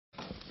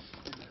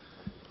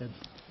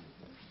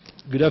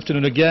Good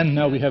afternoon again.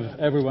 Now we have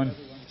everyone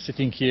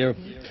sitting here.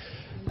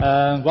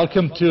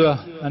 Welcome to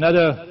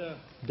another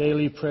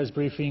daily press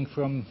briefing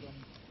from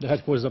the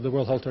headquarters of the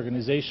World Health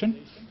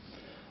Organization.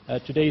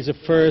 Today is the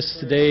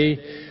first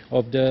day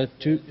of the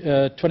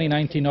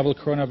 2019 Novel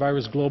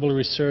Coronavirus Global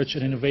Research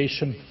and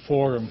Innovation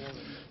Forum.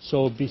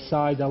 So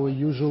beside our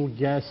usual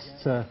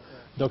guests,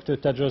 Dr.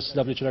 Tedros,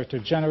 WHO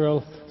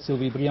Director-General,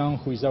 Sylvie Briand,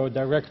 who is our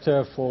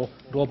Director for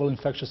Global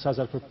Infectious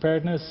Hazard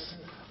Preparedness,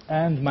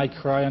 and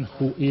Mike Ryan,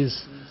 who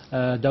is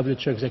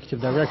WHO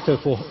Executive Director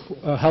for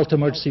Health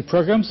Emergency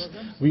Programs.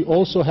 We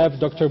also have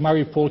Dr.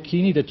 Mary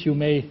Paul-Keeney, that you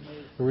may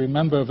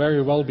remember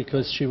very well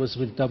because she was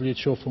with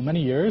WHO for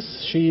many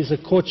years. She is a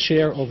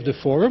co-chair of the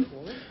forum.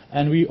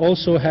 And we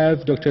also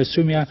have Dr.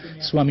 Soumya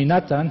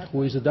Swaminathan,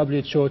 who is a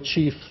WHO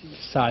Chief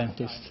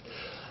Scientist.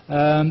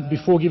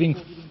 Before giving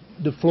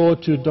the floor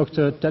to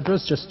Dr.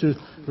 Tedros, just to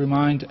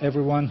remind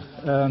everyone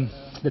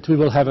that we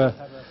will have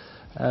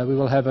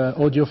an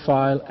audio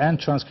file and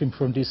transcript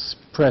from this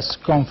press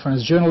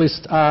conference.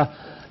 Journalists are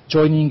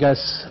joining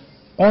us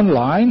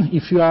online.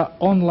 If you are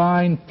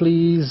online,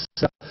 please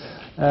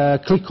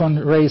click on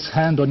raise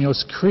hand on your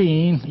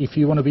screen if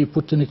you want to be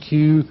put in a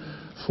queue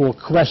for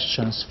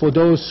questions. For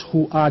those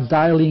who are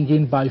dialing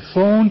in by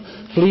phone,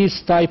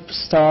 please type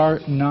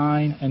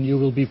 *9 and you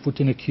will be put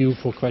in a queue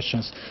for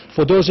questions.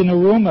 For those in the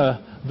room,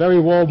 a very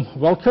warm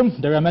welcome.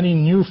 There are many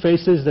new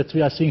faces that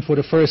we are seeing for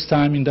the first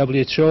time in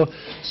WHO,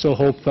 so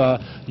hope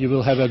you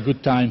will have a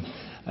good time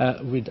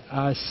with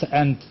us.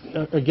 And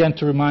again,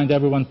 to remind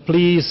everyone,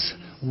 please,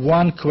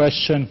 one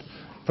question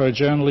per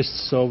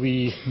journalist, so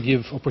we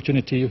give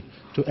opportunity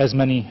to as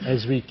many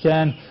as we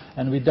can.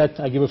 And with that,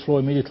 I give the floor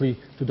immediately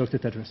to Dr.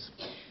 Tedros.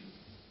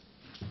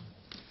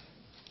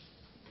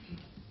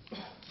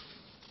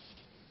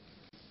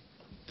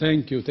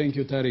 Thank you,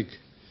 Tariq.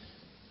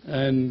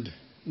 And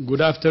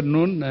good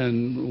afternoon.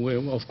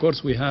 And of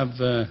course, we have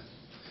the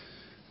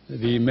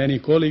many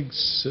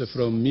colleagues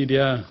from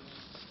media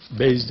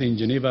based in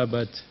Geneva,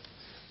 but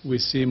we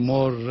see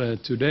more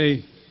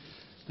today.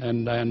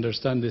 And I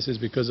understand this is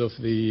because of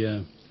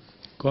the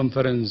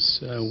conference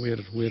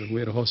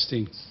we're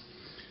hosting.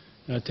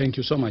 Thank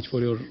you so much for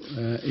your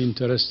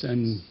interest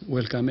and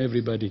welcome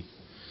everybody.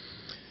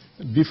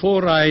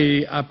 Before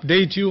I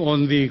update you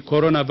on the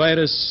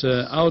coronavirus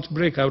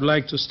outbreak, I would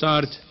like to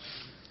start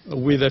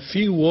with a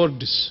few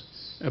words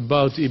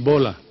about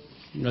Ebola.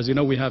 As you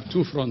know, we have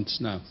two fronts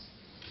now.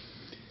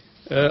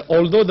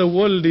 Although the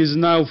world is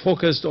now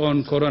focused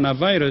on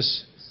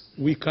coronavirus,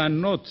 we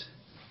cannot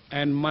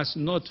and must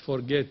not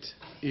forget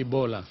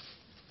Ebola.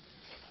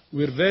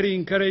 We're very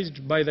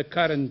encouraged by the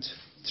current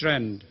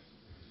trend.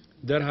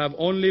 There have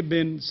only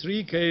been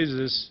 3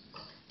 cases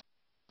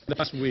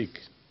last week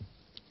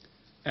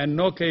and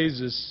no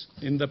cases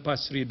in the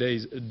past 3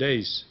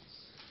 days.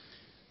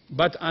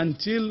 But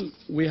until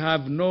we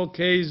have no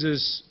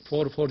cases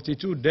for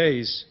 42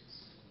 days,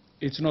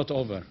 it's not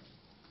over.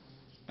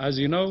 As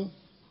you know,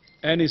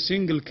 any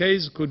single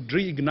case could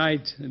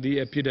reignite the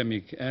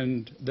epidemic,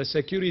 and the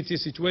security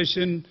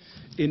situation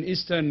in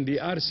eastern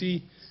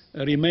DRC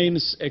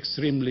remains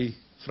extremely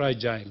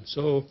fragile.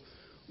 So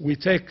we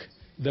take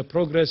the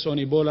progress on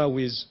Ebola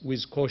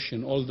with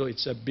caution, although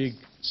it's a big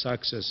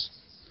success.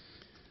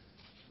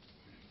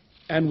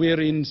 And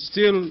we're in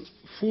still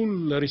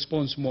full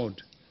response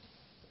mode.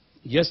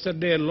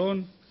 Yesterday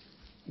alone,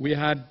 we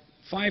had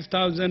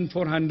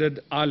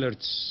 5,400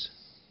 alerts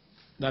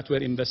that were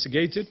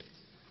investigated.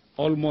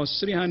 Almost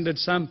 300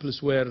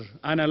 samples were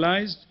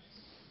analyzed.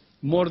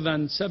 More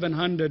than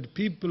 700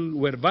 people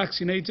were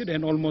vaccinated,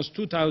 and almost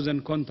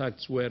 2,000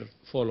 contacts were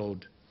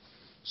followed.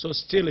 So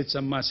still it's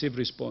a massive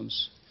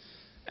response.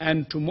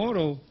 And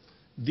tomorrow,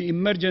 the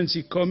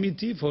emergency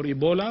committee for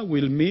Ebola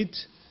will meet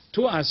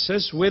to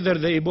assess whether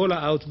the Ebola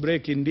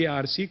outbreak in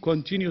DRC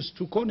continues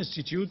to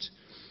constitute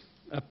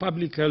a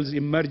public health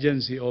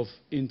emergency of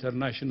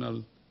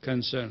international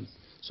concern.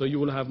 So you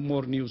will have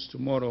more news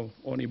tomorrow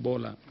on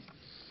Ebola.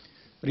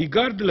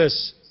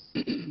 Regardless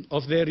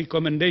of their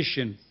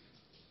recommendation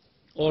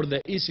or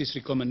the ISIS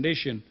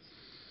recommendation,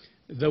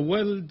 the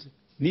world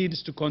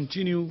needs to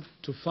continue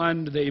to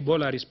fund the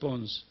Ebola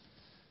response.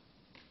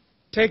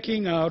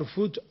 Taking our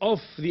foot off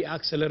the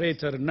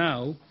accelerator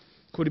now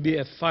could be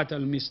a fatal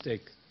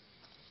mistake,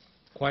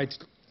 quite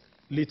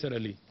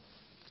literally.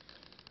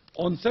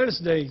 On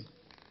Thursday,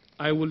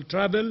 I will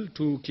travel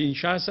to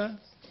Kinshasa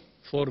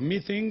for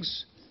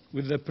meetings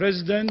with the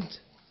President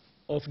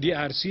of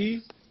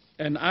DRC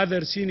and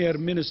other senior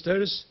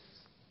ministers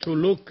to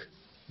look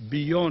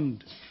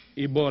beyond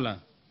Ebola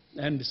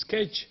and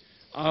sketch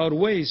our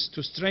ways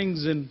to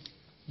strengthen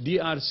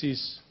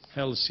DRC's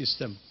health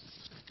system.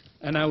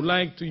 And I would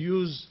like to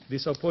use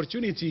this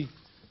opportunity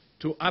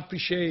to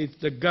appreciate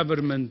the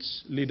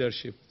government's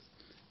leadership.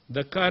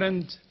 The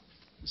current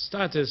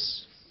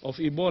status of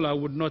Ebola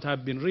would not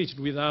have been reached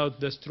without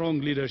the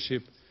strong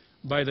leadership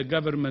by the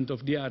government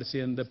of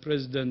DRC and the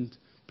President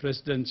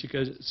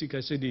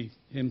Tshisekedi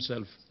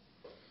himself.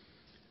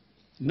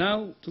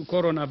 Now to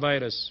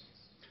coronavirus.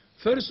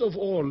 First of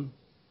all,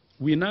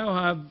 we now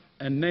have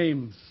a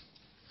name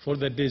for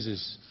the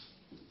disease,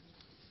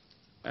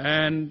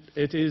 and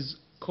it is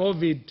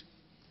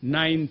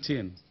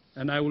COVID-19,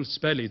 and I will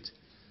spell it,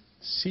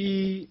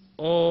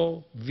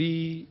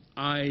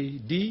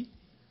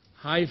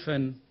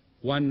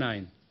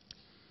 COVID-19.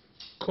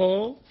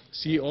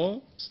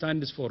 CO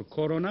stands for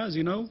corona, as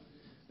you know,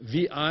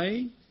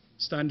 VI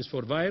stands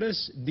for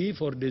virus, D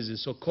for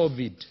disease, so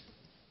COVID.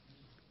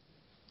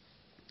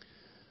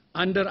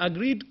 Under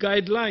agreed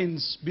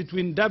guidelines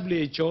between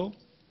WHO,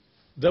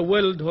 the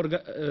World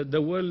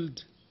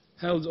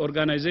Health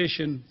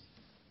Organization,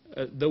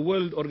 the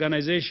World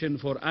Organization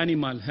for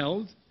Animal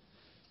Health,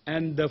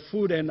 and the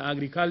Food and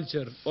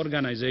Agriculture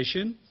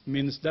Organization,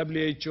 means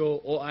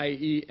WHO,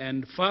 OIE,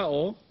 and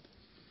FAO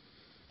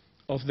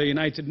of the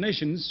United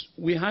Nations,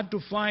 we had to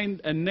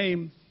find a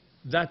name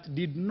that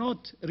did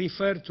not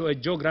refer to a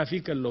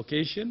geographical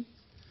location,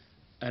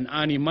 an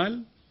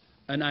animal,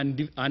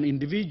 an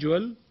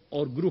individual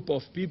or group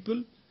of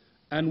people,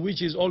 and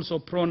which is also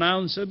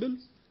pronounceable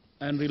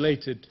and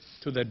related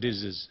to the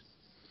disease.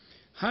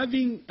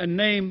 Having a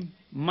name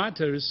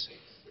matters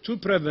to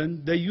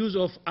prevent the use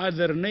of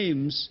other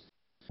names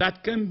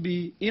that can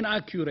be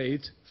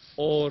inaccurate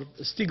or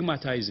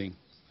stigmatizing.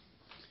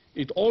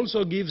 It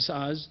also gives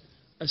us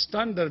a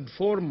standard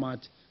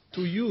format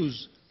to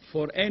use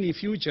for any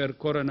future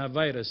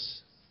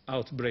coronavirus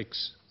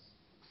outbreaks.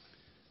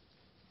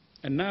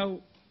 And now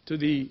to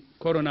the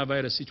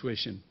coronavirus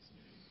situation.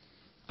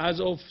 As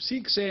of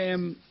 6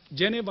 a.m.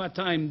 Geneva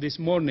time this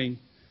morning,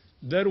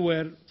 there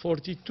were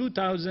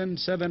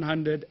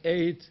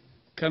 42,708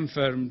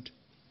 confirmed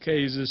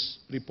cases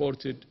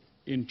reported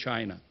in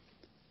China.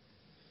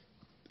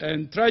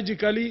 And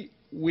tragically,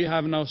 we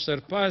have now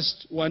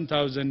surpassed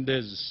 1,000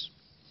 deaths.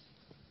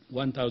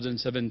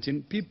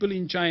 1,017 people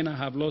in China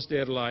have lost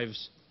their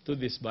lives to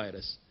this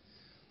virus.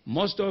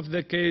 Most of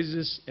the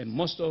cases and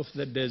most of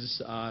the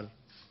deaths are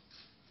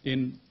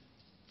in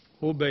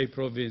Hubei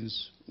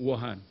province,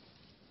 Wuhan.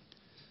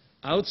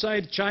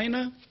 Outside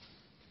China,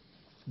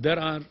 there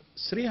are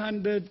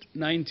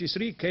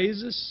 393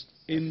 cases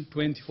in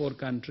 24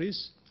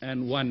 countries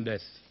and 1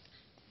 death.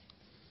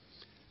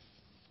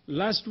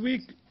 Last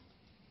week,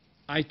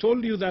 I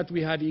told you that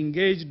we had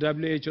engaged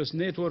WHO's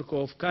network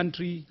of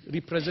country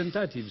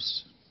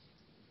representatives,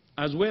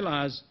 as well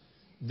as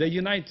the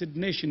United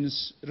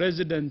Nations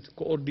resident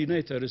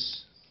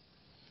coordinators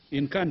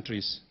in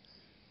countries,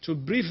 to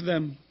brief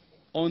them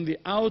on the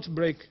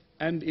outbreak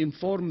and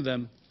inform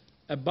them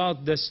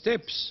about the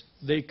steps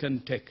they can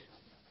take.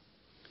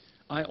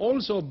 I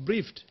also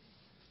briefed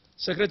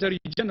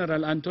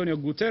Secretary-General Antonio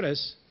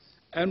Guterres,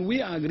 and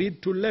we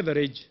agreed to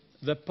leverage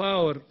the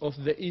power of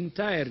the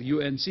entire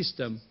UN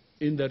system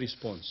in the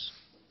response.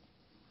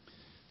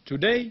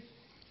 Today,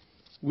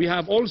 we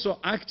have also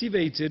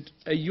activated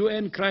a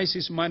UN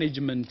crisis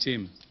management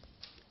team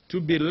to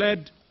be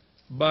led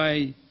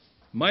by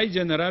my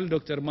general,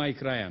 Dr.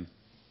 Mike Ryan.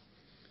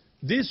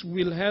 This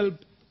will help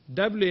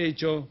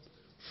WHO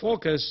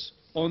focus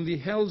on the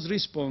health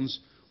response,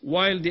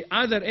 while the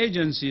other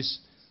agencies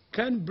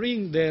can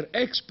bring their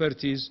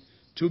expertise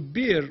to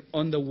bear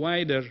on the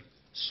wider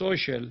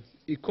social,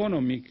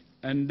 economic,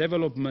 and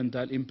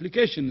developmental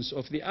implications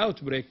of the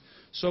outbreak,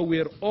 so we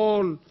are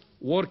all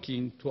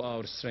working to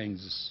our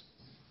strengths.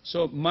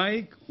 So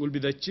Mike will be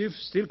the chief,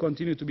 still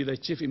continue to be the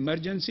chief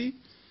emergency,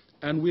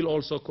 and will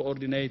also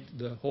coordinate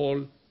the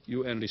whole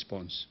UN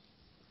response.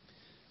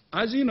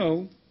 As you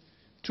know,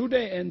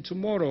 today and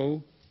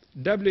tomorrow,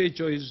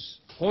 WHO is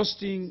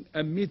hosting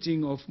a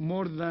meeting of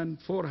more than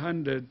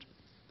 400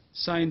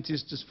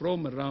 scientists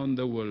from around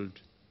the world,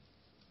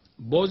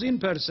 both in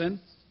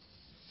person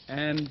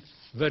and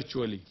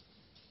virtually.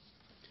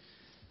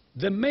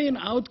 The main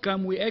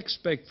outcome we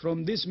expect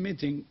from this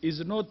meeting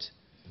is not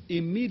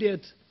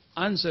immediate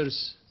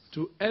answers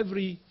to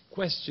every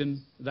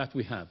question that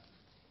we have.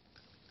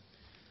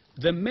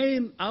 The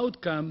main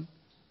outcome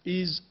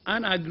is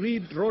an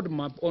agreed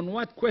roadmap on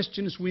what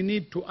questions we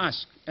need to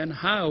ask and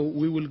how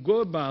we will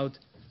go about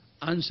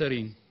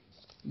answering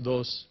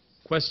those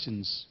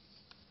questions.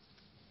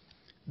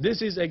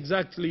 This is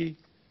exactly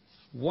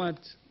what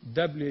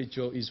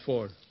WHO is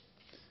for,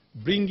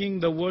 bringing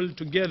the world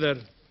together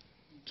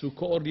to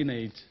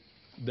coordinate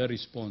the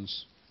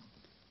response.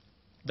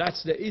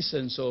 That's the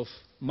essence of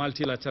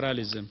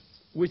multilateralism,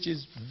 which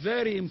is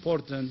very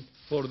important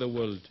for the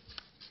world.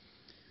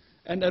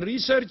 And a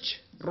research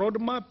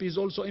roadmap is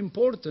also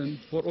important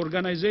for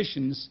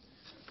organizations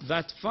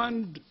that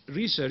fund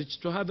research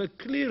to have a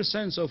clear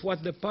sense of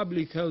what the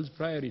public health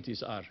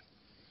priorities are,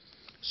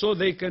 so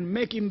they can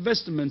make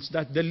investments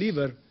that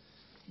deliver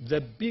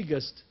the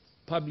biggest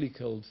public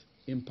health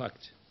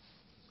impact.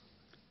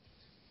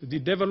 The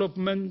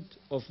development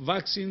of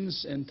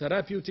vaccines and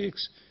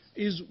therapeutics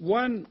is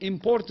one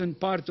important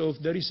part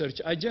of the research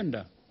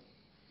agenda.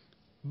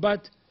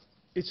 But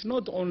it's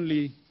not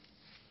only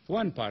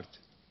one part.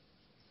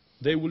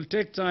 They will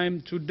take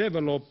time to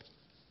develop,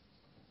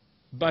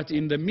 but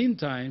in the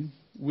meantime,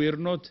 we're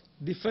not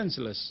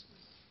defenseless.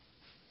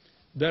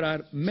 There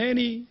are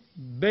many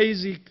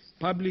basic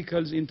public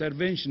health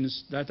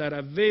interventions that are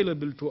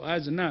available to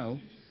us now,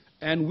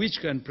 and which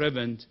can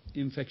prevent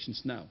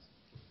infections now.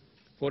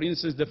 For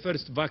instance, the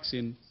first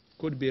vaccine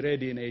could be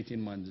ready in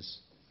 18 months.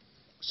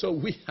 So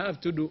we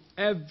have to do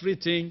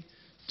everything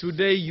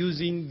today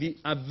using the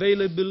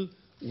available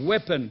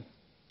weapon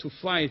to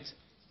fight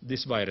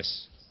this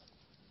virus,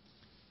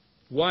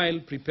 while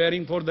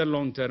preparing for the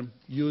long term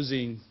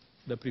using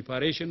the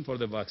preparation for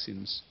the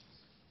vaccines.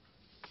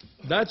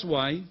 That's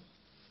why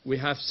we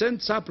have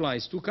sent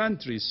supplies to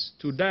countries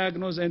to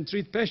diagnose and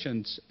treat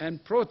patients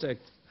and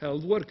protect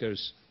health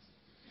workers.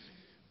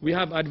 We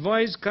have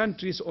advised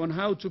countries on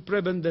how to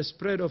prevent the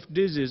spread of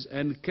disease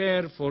and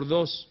care for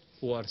those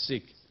who are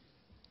sick.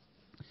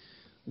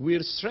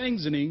 We're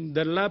strengthening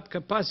the lab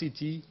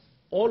capacity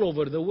all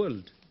over the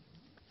world.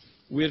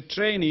 We're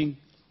training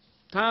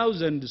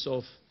thousands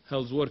of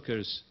health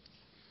workers,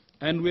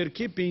 and we're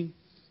keeping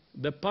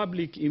the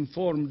public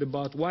informed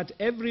about what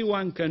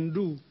everyone can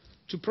do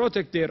to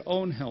protect their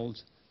own health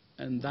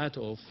and that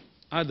of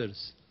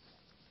others.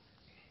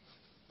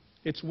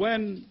 It's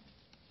when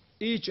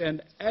each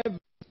and every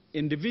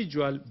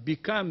individual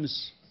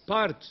becomes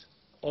part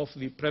of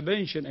the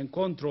prevention and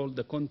control,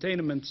 the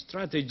containment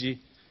strategy,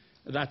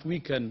 that we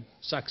can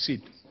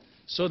succeed.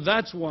 So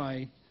that's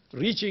why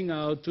reaching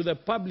out to the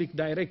public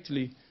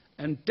directly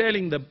and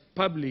telling the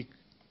public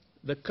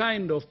the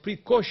kind of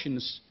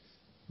precautions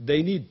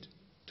they need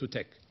to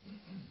take.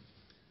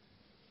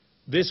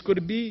 This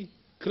could be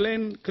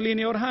clean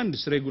your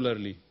hands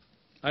regularly,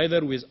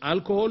 either with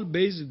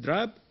alcohol-based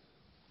rub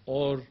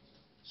or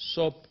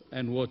soap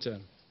and water.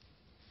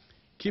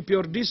 Keep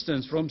your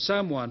distance from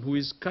someone who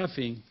is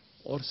coughing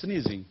or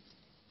sneezing.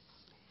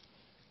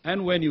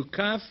 And when you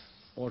cough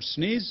or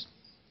sneeze,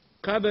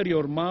 cover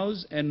your mouth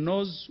and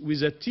nose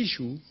with a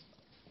tissue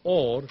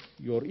or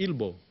your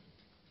elbow.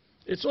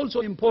 It's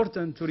also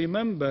important to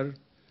remember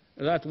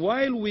that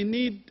while we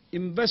need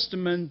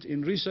investment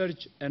in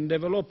research and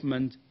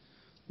development,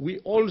 we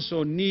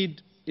also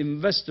need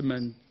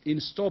investment in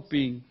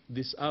stopping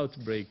this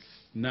outbreak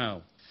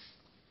now.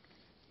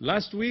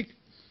 Last week,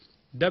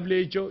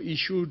 WHO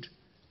issued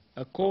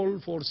a call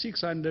for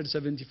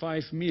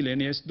 $675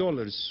 million,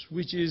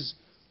 which is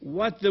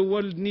what the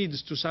world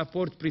needs to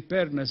support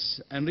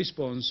preparedness and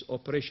response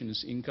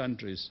operations in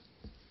countries.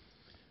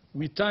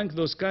 We thank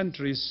those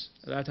countries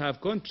that have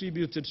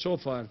contributed so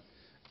far,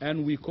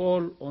 and we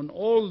call on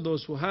all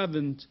those who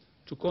haven't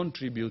to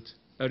contribute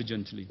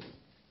urgently.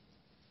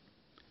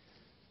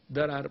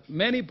 There are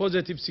many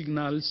positive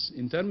signals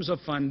in terms of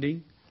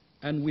funding,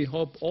 and we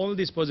hope all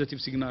these positive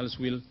signals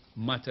will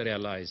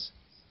materialize.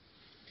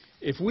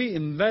 If we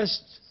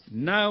invest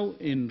now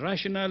in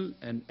rational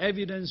and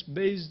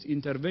evidence-based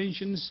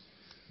interventions,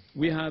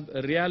 we have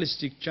a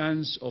realistic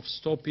chance of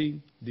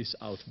stopping this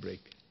outbreak.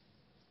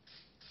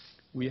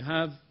 We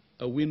have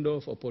a window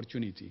of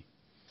opportunity.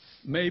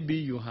 Maybe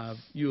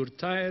you're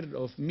tired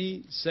of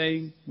me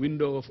saying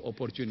window of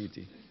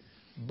opportunity,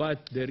 but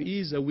there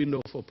is a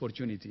window of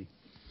opportunity.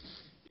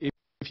 If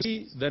you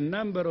see the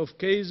number of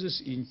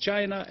cases in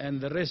China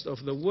and the rest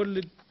of the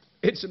world,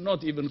 it's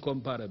not even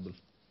comparable.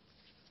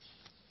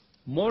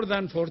 More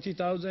than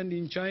 40,000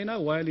 in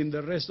China, while in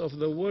the rest of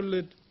the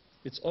world,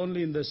 it's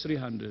only in the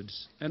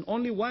 300s, and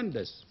only one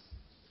death.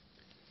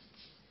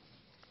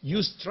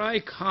 You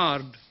strike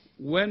hard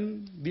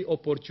when the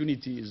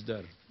opportunity is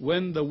there,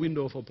 when the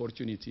window of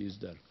opportunity is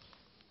there.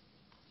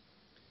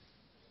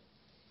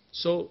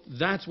 So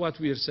that's what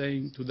we are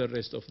saying to the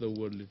rest of the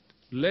world.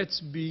 Let's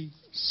be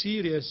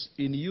serious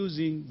in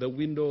using the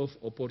window of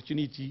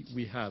opportunity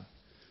we have.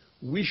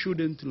 We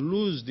shouldn't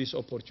lose this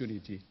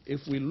opportunity. If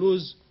we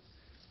lose,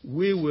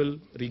 we will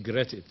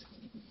regret it.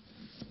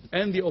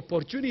 And the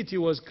opportunity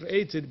was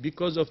created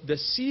because of the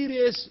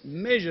serious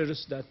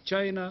measures that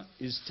China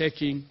is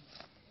taking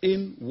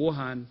in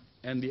Wuhan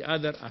and the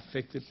other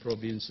affected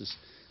provinces.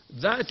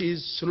 That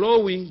is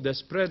slowing the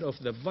spread of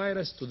the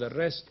virus to the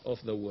rest of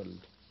the world.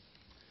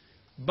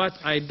 But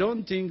I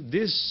don't think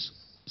this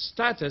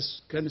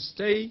status can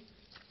stay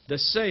the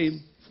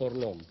same for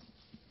long.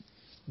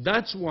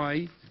 That's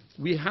why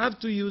we have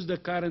to use the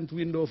current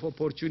window of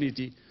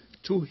opportunity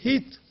to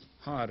hit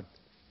hard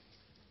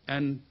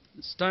and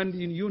stand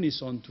in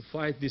unison to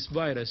fight this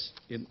virus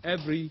in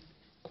every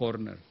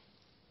corner.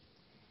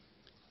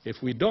 If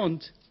we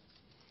don't,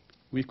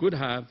 we could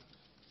have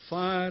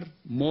far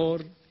more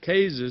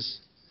cases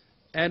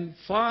and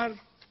far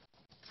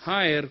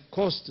higher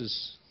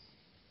costs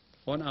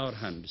on our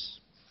hands.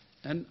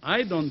 And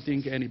I don't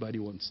think anybody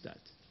wants that.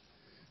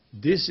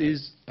 This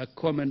is a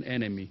common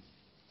enemy,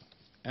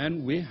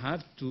 and we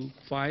have to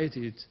fight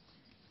it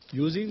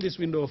using this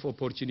window of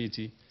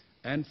opportunity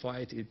and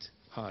fight it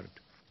hard.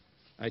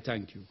 I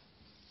thank you.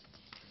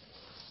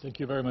 Thank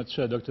you very much,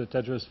 Dr.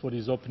 Tedros, for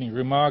these opening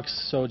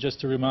remarks. So just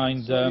to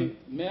remind... Sorry,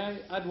 may I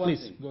add one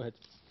please, thing? go ahead.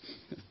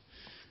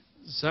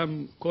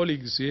 Some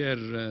colleagues here,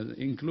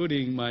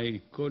 including my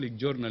colleague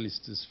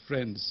journalists,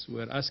 friends,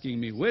 were asking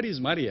me, where is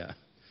Maria?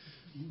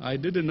 I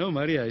didn't know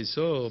Maria is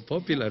so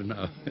popular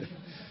now.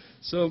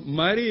 So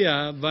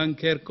Maria Van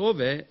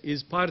Kerkhove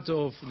is part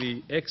of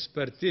the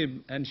expert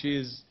team, and she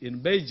is in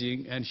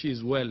Beijing, and she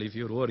is well, if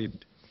you're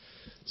worried.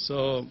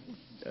 So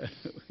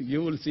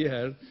you will see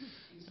her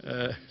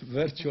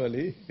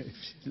virtually if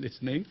she's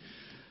listening.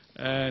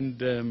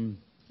 And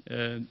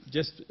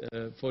just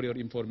for your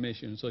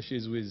information, so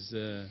she's with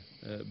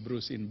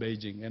Bruce in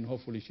Beijing, and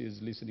hopefully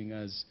she's listening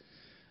as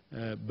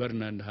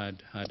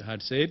Bernard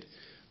had said.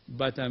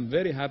 But I'm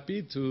very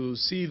happy to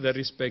see the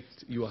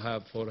respect you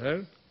have for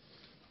her,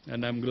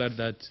 and I'm glad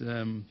that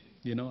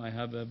you know, I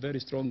have a very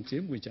strong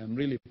team, which I'm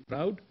really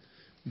proud.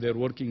 They're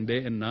working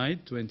day and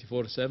night,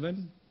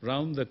 24/7,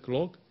 round the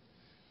clock,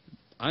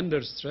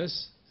 under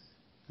stress,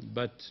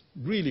 but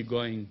really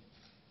going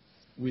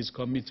with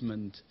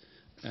commitment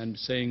and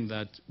saying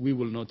that we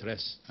will not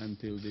rest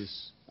until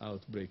this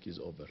outbreak is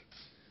over.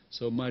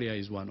 So Maria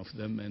is one of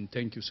them, and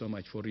thank you so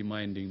much for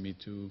reminding me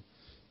to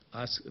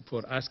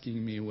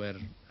asking me where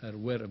her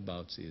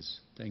whereabouts is.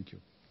 Thank you.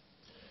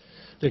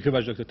 Thank you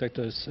very much, Dr.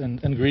 Tedros,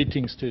 and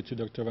greetings to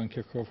Dr. Van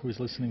Kerkhove, who is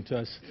listening to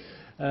us.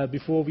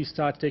 Before we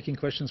start taking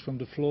questions from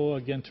the floor,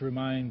 again to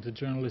remind the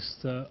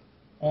journalists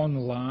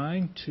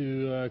online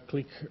to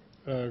click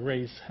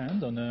raise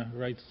hand on the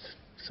right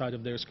side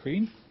of their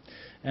screen,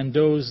 and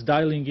those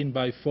dialing in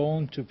by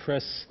phone to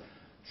press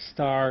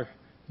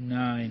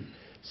 *9.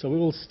 So we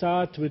will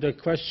start with the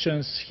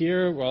questions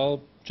here.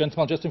 Well,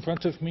 gentleman just in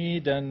front of me,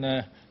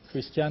 then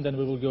Christian, then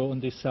we will go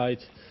on this side.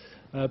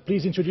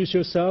 Please introduce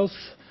yourself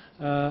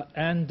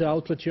and the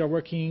outlet you are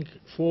working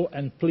for,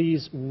 and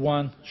please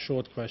one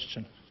short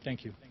question.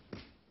 Thank you.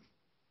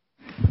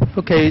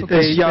 Okay,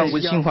 this is Yang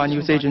with Xinhua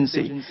News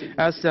Agency.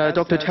 As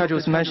Dr.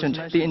 Tedros mentioned,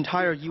 the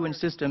entire UN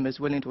system is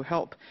willing to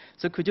help.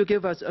 So could you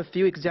give us a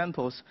few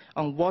examples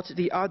on what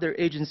the other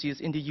agencies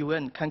in the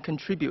UN can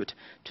contribute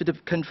to the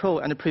control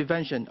and the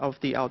prevention of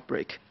the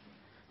outbreak?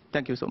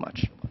 Thank you so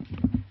much.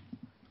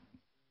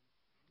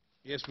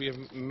 Yes, we have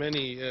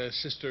many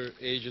sister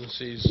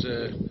agencies.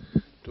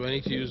 Do I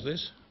need to use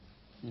this?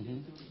 Mm-hmm.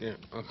 Yeah,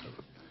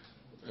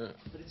 okay.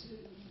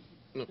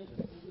 No.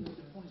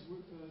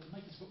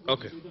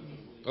 Okay.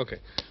 Okay.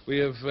 We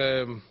have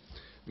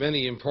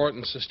many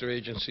important sister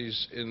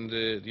agencies in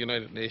the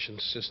United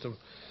Nations system,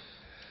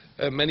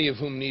 many of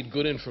whom need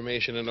good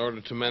information in order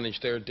to manage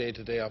their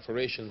day-to-day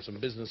operations and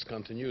business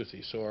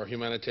continuity. So our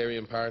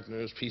humanitarian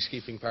partners,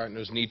 peacekeeping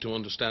partners need to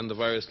understand the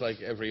virus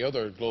like every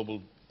other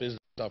global business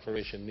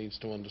operation needs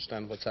to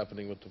understand what's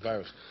happening with the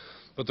virus.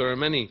 But there are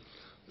many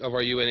of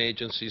our UN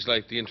agencies,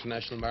 like the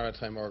International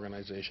Maritime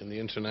Organization, the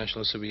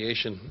International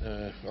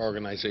Aviation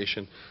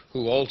Organization,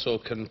 who also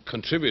can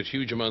contribute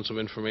huge amounts of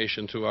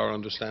information to our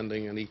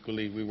understanding, and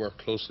equally we work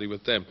closely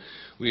with them.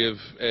 We have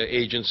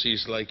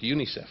agencies like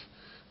UNICEF,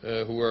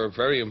 who are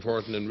very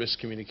important in risk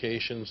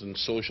communications and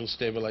social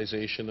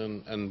stabilization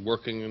and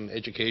working in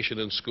education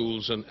in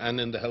schools and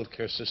in the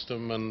healthcare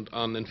system and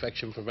on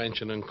infection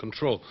prevention and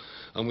control.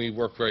 And we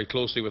work very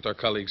closely with our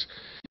colleagues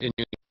in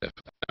UNICEF.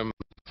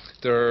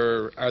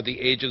 There are the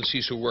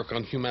agencies who work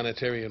on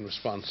humanitarian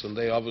response, and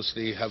they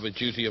obviously have a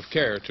duty of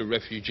care to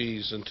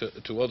refugees and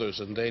to others,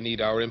 and they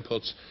need our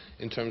inputs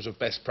in terms of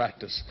best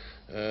practice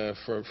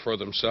for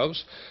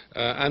themselves.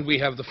 And we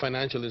have the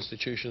financial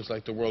institutions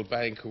like the World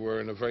Bank, who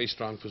are in a very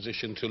strong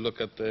position to look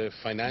at the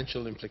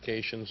financial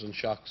implications and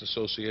shocks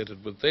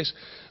associated with this,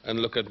 and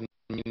look at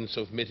means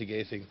of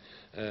mitigating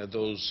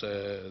those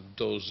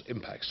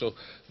impacts. So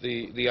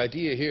the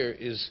idea here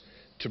is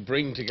to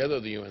bring together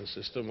the UN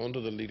system under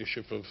the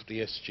leadership of the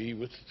SG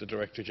with the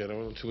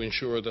Director-General to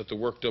ensure that the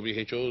work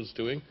WHO is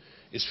doing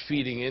is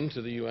feeding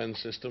into the UN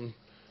system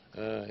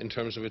in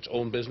terms of its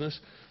own business,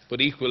 but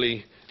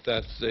equally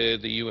that the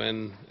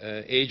UN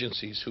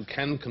agencies who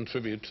can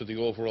contribute to the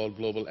overall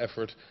global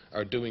effort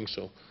are doing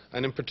so.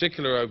 And in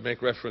particular, I would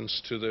make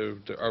reference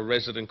to our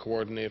resident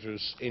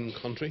coordinators in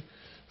country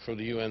for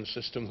the UN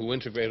system, who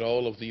integrate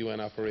all of the UN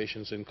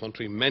operations in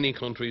country. Many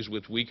countries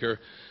with weaker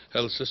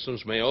health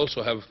systems may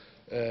also have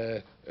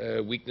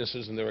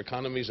weaknesses in their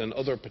economies and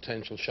other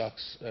potential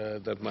shocks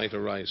that might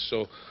arise.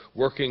 So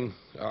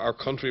our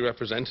country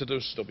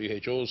representatives,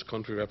 WHO's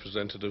country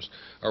representatives,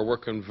 are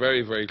working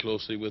very, very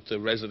closely with the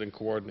resident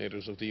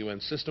coordinators of the UN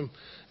system,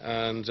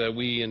 and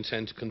we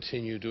intend to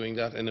continue doing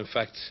that, and in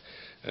fact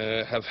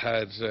have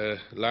had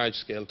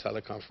large-scale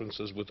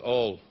teleconferences with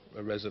all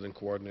resident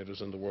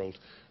coordinators in the world.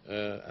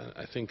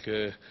 I think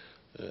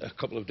a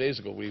couple of days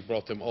ago we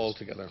brought them all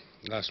together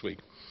last week.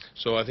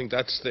 So I think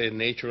that's the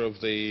nature of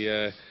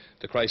the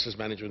crisis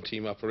management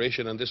team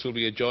operation, and this will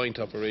be a joint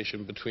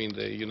operation between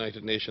the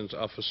United Nations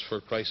Office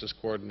for Crisis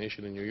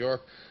Coordination in New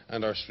York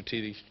and our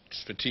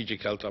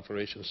Strategic Health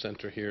Operations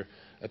Centre here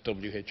at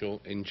WHO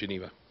in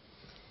Geneva.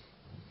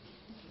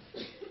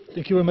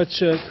 Thank you very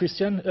much,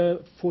 Christian.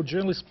 For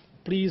journalists,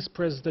 please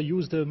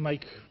use the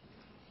mic.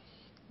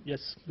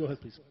 Yes, go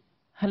ahead, please.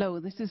 Hello,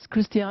 this is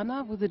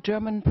Christiana with the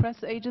German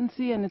press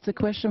agency, and it's a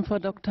question for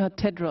Dr.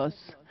 Tedros.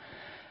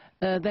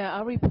 There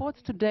are reports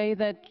today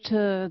that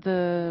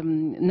the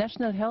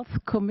National Health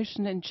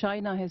Commission in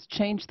China has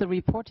changed the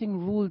reporting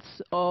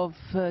rules of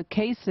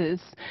cases,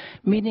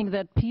 meaning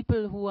that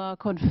people who are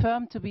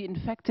confirmed to be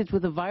infected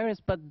with the virus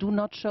but do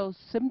not show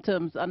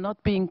symptoms are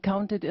not being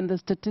counted in the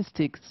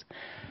statistics.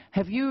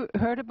 Have you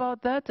heard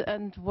about that,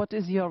 and what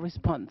is your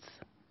response?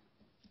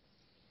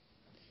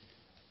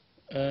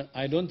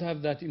 I don't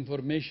have that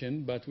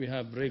information, but we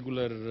have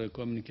regular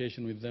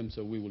communication with them,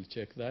 so we will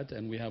check that,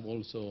 and we have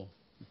also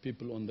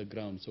people on the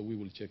ground, so we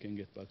will check and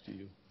get back to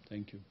you.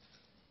 Thank you.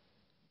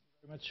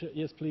 Very much.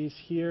 Yes, please,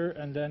 here,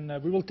 and then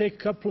we will take a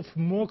couple of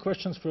more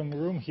questions from the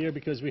room here,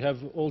 because we have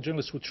all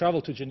journalists who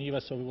travel to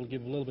Geneva, so we will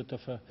give a little bit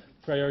of a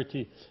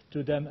priority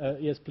to them.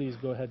 Yes, please,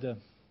 go ahead. It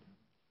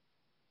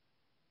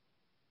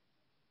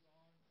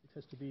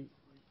has to be...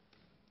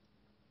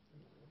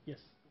 Yes.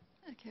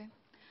 Okay.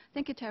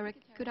 Thank you, Tarek.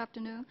 Good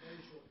afternoon.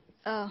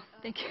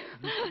 Thank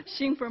you.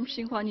 Xing from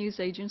Xinhua News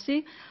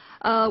Agency.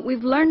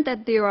 We've learned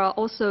that there are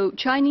also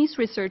Chinese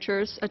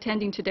researchers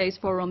attending today's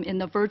forum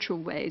in a virtual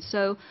way.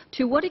 So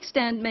to what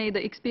extent may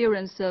the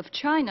experience of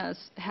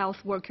China's health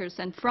workers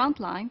and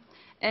frontline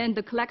and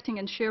the collecting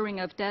and sharing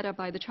of data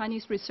by the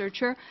Chinese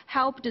researcher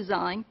help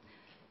design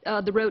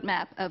the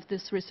roadmap of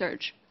this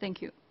research?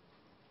 Thank you.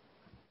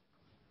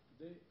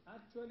 They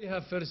actually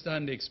have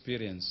first-hand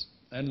experience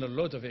and a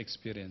lot of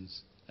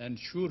experience, and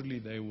surely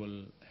they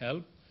will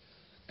help.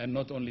 And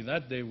not only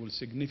that, they will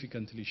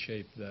significantly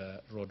shape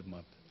the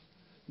roadmap.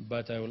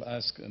 But I will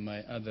ask my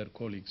other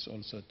colleagues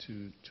also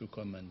to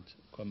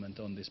comment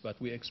on this. But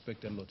we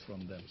expect a lot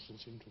from them.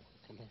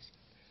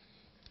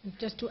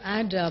 Just to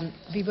add,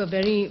 we were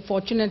very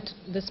fortunate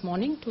this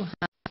morning to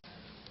have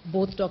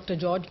both Dr.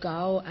 George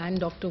Gao and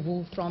Dr.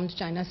 Wu from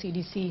China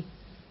CDC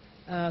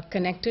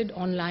connected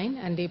online,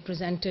 and they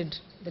presented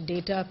the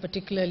data,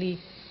 particularly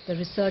the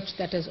research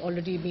that has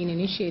already been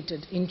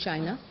initiated in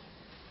China.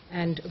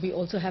 And we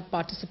also have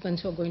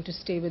participants who are going to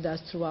stay with us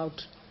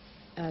throughout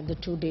the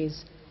 2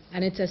 days.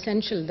 And it's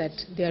essential that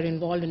they are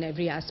involved in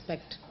every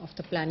aspect of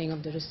the planning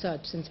of the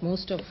research, since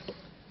most of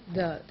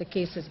the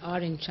cases are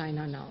in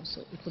China now.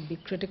 So it would be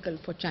critical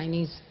for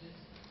Chinese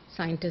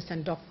scientists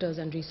and doctors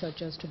and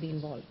researchers to be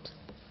involved.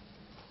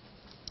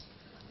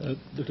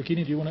 Dr.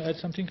 Kini, do you want to add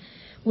something?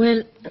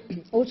 Well,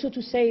 also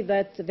to say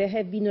that there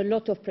have been a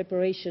lot of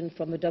preparation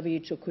from the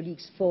WHO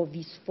colleagues for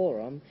this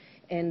forum,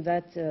 and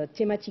that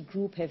thematic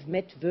group have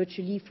met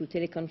virtually through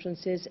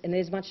teleconferences, and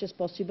as much as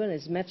possible,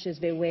 as much as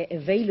they were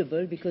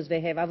available, because they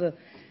have other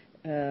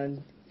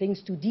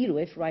things to deal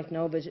with right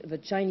now. The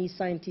Chinese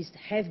scientists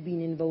have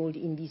been involved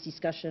in this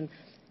discussion,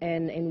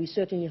 and we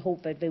certainly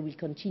hope that they will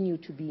continue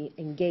to be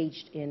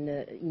engaged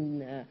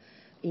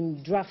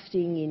in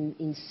drafting,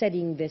 in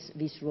setting this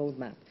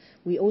roadmap.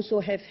 We also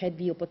have had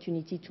the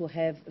opportunity to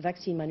have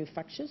vaccine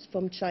manufacturers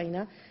from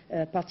China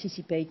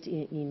participate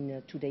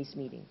in today's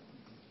meeting.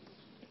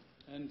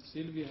 And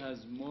Sylvie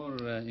has more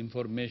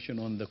information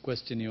on the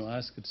question you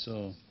asked,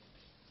 so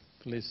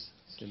please,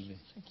 Sylvie.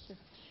 Thank you.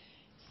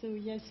 So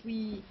yes,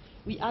 we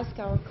asked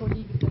our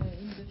colleagues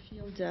in the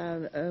field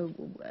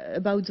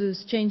about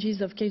those changes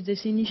of case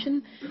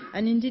definition,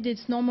 and indeed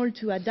it's normal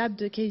to adapt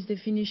the case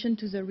definition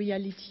to the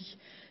reality.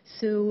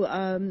 So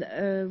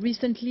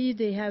recently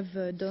they have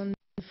done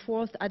the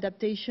 4th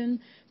adaptation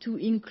to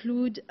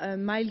include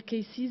mild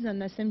cases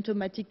and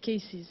asymptomatic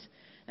cases.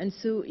 And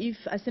so if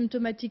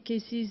asymptomatic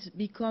cases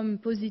become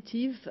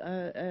positive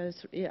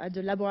at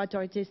the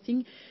laboratory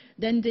testing,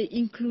 then they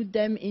include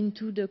them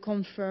into the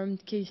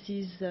confirmed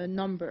cases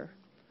number.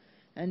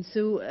 And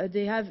so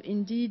they have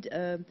indeed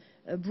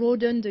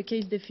broadened the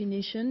case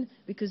definition,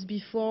 because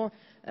before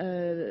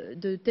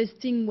the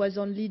testing was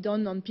only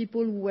done on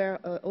people who were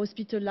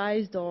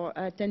hospitalized or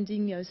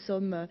attending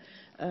some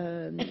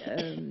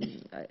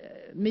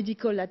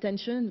medical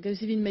attention,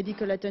 receiving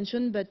medical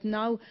attention, but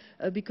now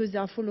because they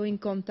are following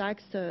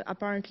contacts,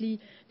 apparently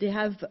they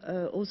have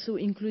also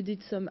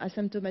included some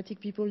asymptomatic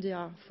people. They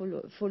are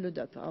followed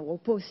up, or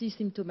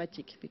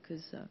post-symptomatic,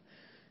 because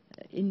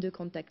in the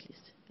contact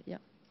list. Yeah.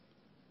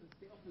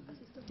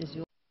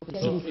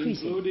 So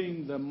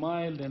including the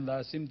mild and the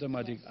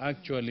asymptomatic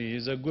actually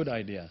is a good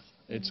idea.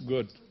 It's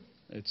good.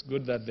 It's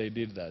good that they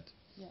did that.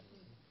 Yeah.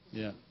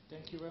 Yeah.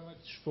 Thank you very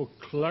much for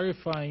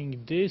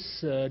clarifying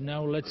this.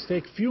 Now let's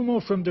take a few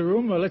more from the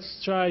room.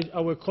 Let's try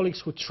our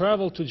colleagues who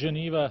travel to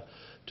Geneva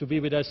to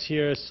be with us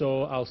here.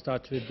 So I'll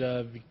start with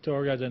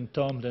Victoria, then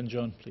Tom, then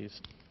John,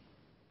 please.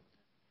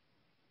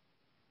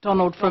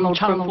 Donald from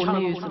Channel 4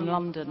 News in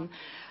London.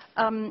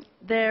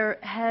 There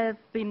have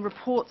been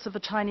reports of a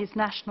Chinese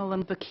national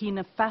in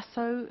Burkina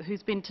Faso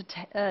who's been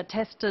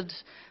tested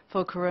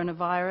for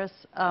coronavirus,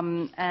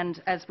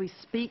 and as we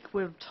speak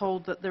we're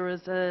told that there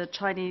is a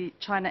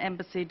China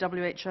Embassy,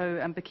 WHO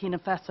and Burkina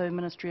Faso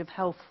Ministry of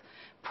Health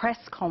press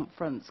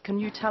conference. Can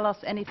you tell us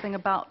anything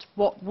about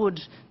what would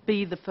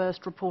be the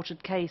first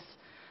reported case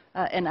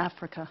in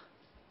Africa?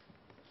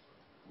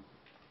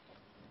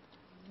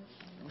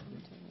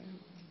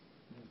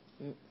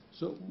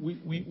 So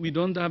we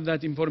don't have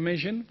that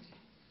information.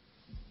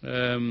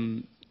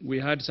 We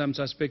had some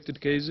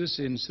suspected cases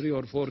in 3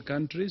 or 4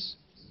 countries,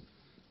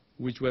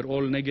 which were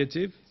all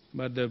negative,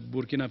 but the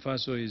Burkina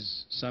Faso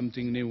is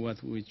something new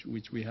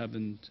which we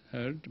haven't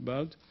heard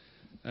about,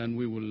 and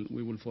we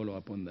will follow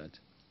up on that.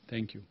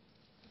 Thank you.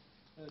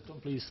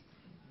 Tom, please.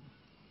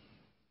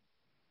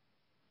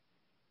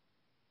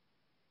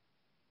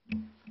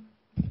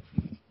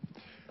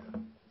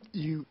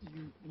 You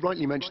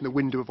rightly mentioned the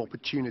window of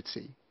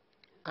opportunity.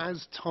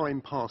 As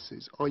time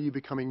passes, are you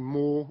becoming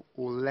more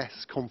or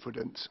less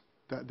confident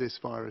that this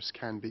virus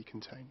can be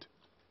contained?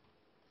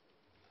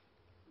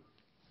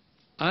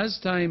 As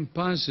time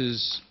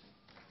passes,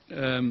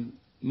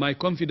 my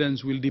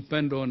confidence will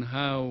depend on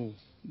how,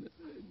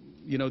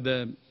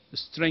 the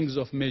strength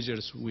of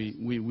measures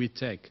we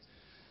take.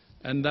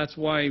 And that's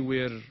why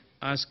we're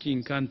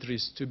asking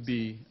countries to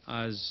be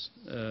as,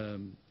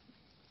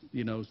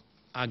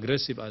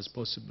 aggressive as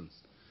possible,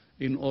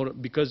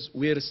 because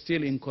we are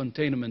still in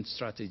containment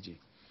strategy.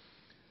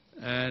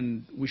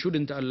 And we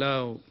shouldn't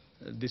allow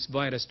this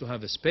virus to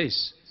have a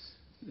space,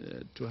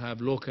 to have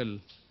local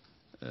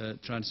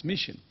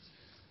transmission.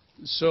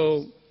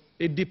 So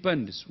it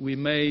depends. We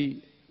may,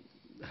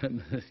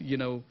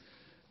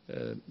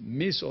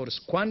 miss or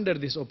squander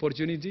this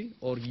opportunity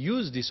or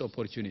use this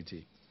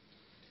opportunity.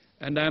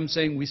 And I'm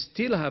saying we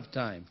still have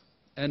time,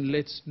 and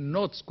let's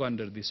not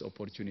squander this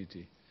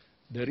opportunity.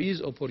 There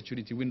is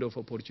opportunity, window of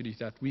opportunity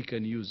that we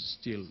can use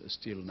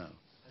still now.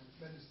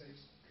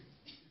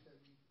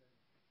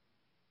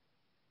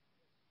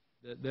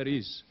 There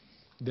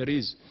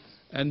is.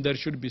 And there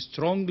should be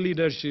strong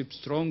leadership,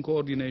 strong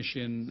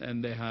coordination,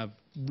 and they have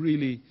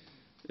really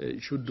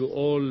should do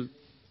all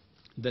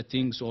the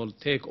things, or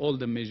take all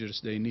the measures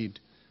they need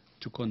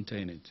to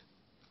contain it.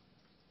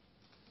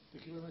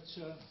 Thank you very much.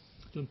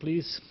 John,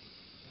 please.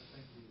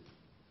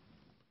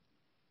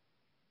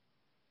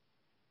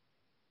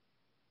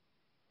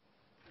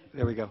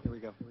 There we go.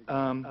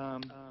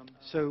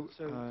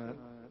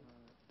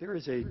 There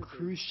is a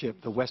cruise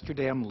ship, the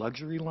Westerdam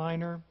luxury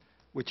liner,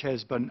 which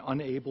has been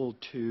unable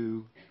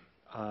to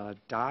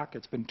dock.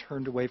 It's been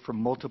turned away from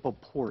multiple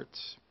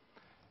ports.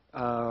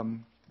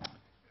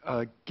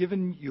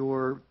 Given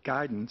your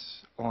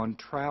guidance on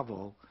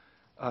travel,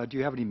 do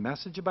you have any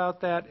message about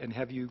that? And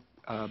have you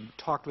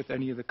talked with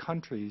any of the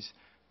countries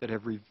that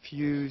have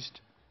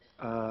refused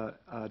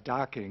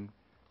docking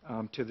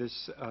to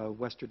this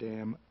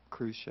Westerdam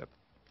cruise ship?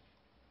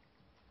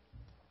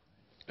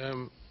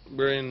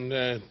 We're in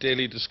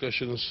daily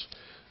discussions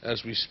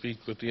as we speak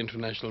with the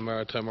International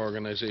Maritime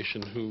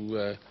Organization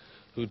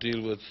who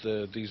deal with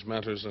these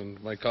matters,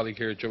 and my colleague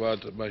here,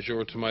 Jawad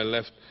Major, to my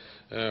left,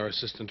 our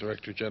Assistant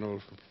Director-General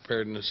for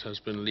Preparedness, has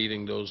been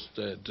leading those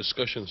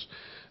discussions.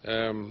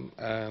 We've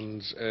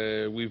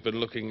been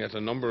looking at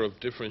a number of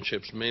different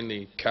ships,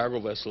 mainly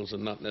cargo vessels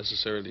and not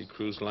necessarily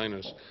cruise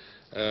liners.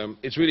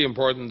 It's really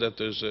important that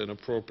there's an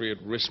appropriate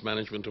risk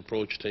management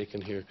approach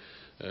taken here,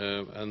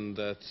 and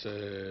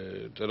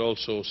that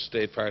also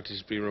state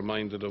parties be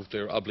reminded of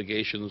their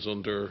obligations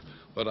under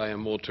what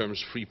IMO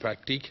terms free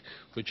pratique,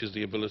 which is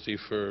the ability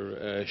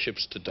for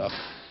ships to dock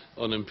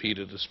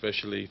unimpeded,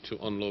 especially to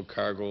unload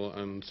cargo,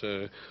 and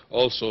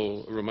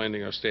also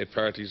reminding our state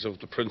parties of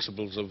the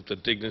principles of the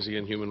dignity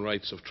and human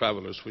rights of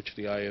travellers, which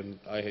the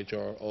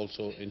IHR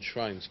also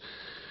enshrines.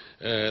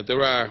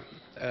 There are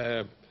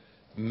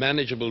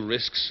manageable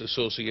risks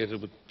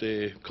associated with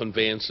the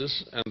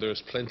conveyances, and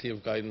there's plenty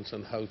of guidance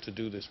on how to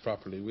do this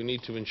properly. We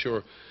need to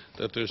ensure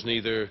that there's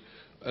neither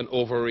an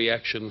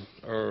overreaction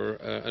or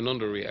an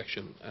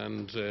underreaction,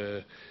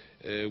 and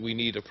we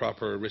need a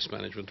proper risk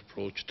management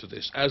approach to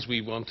this, as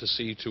we want to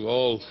see to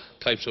all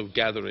types of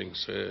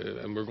gatherings,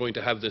 and we're going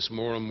to have this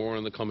more and more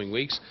in the coming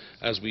weeks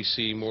as we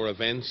see more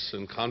events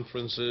and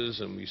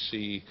conferences, and we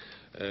see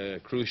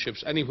cruise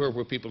ships. Anywhere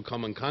where people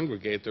come and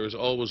congregate, there is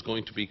always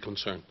going to be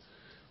concern.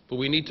 But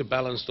we need to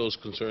balance those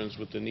concerns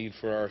with the need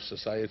for our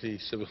society,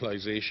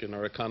 civilization,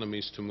 our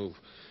economies to move.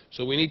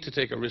 So we need to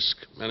take a risk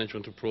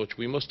management approach.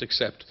 We must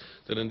accept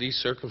that in these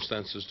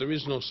circumstances there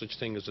is no such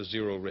thing as a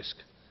zero risk.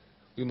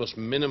 We must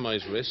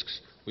minimize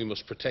risks, we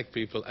must protect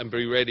people, and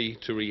be ready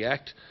to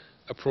react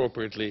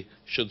appropriately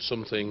should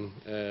something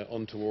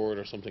untoward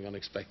or something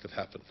unexpected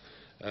happen.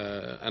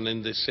 And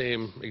in the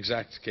same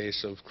exact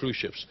case of cruise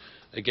ships,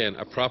 again,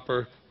 a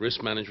proper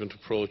risk management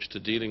approach to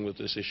dealing with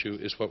this issue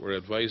is what we're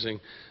advising,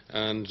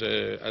 and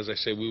as I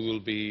say, we will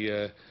be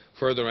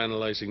further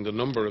analysing the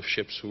number of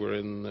ships who are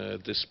in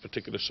this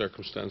particular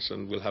circumstance,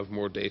 and we'll have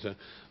more data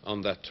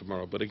on that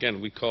tomorrow. But again,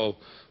 we call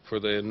for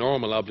the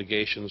normal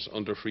obligations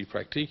under free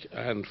pratique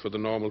and for the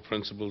normal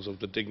principles of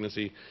the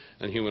dignity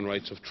and human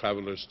rights of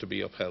travellers to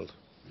be upheld.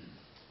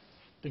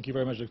 Thank you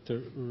very much,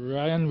 Dr.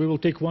 Ryan. We will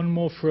take one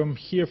more from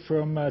here,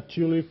 from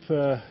Tulip,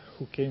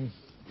 who came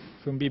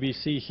from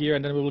BBC here,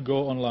 and then we will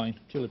go online.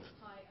 Tulip.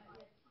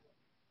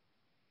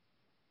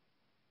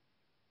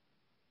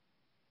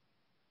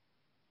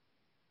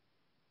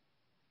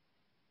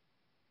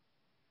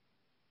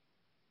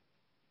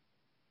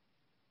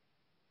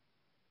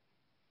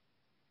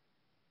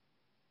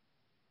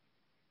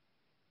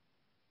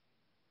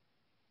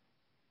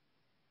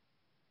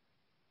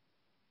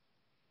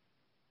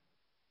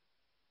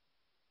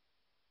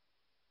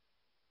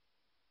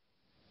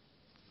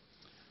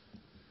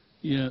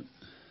 Yeah,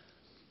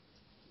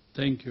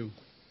 thank you.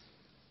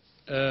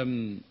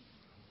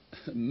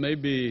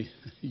 Maybe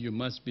you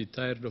must be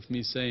tired of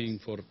me saying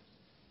for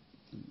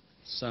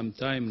some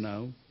time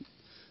now,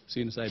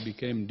 since I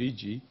became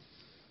DG,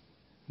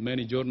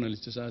 many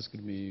journalists asked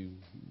me,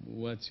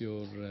 what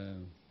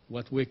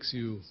wakes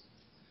you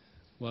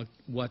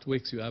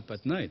up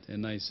at night?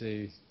 And I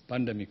say,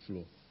 pandemic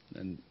flu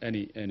and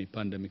any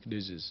pandemic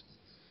disease.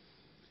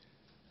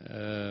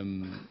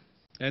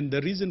 And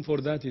the reason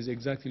for that is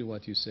exactly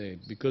what you said,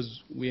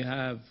 because we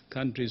have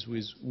countries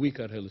with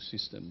weaker health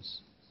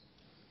systems.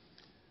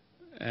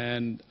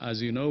 And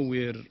as you know,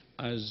 we're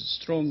as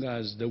strong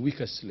as the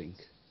weakest link.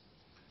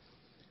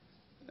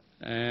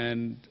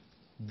 And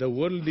the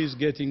world is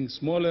getting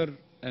smaller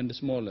and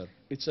smaller.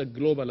 It's a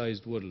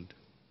globalized world.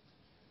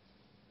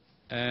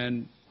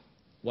 And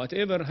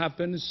whatever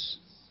happens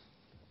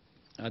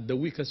at the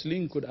weakest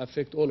link could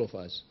affect all of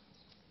us.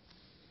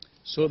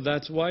 So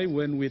that's why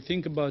when we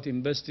think about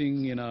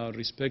investing in our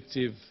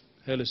respective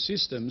health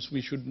systems, we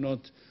should not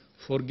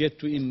forget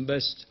to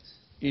invest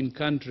in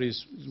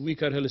countries with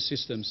weaker health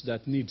systems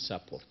that need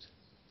support.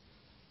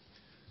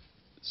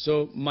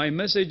 So my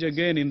message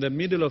again in the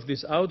middle of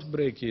this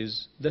outbreak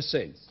is the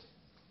same.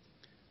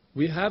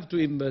 We have to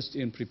invest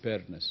in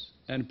preparedness.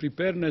 And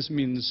preparedness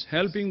means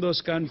helping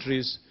those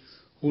countries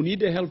who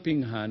need a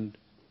helping hand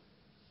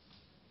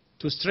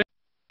to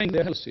strengthen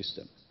their health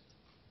system.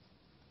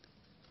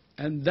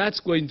 And that's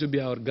going to be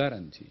our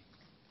guarantee.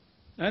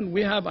 And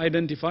we have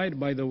identified,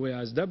 by the way,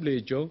 as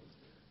WHO,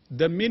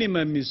 the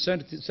minimum is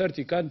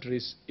 30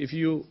 countries. If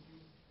you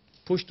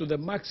push to the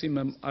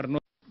maximum, are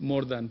not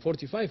more than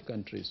 45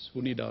 countries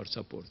who need our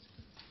support.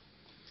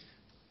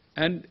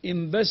 And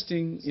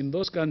investing in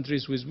those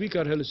countries with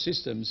weaker health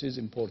systems is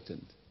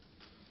important.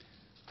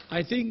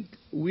 I think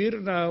we're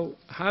now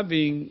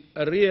having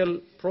a real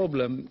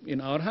problem in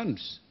our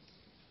hands.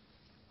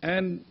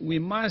 And we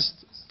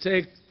must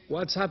take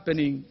what's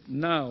happening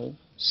now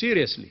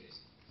seriously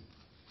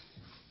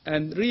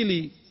and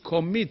really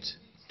commit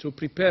to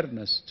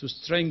preparedness, to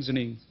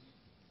strengthening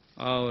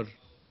our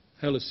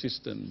health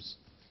systems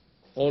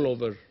all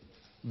over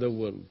the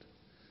world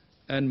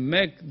and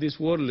make this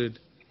world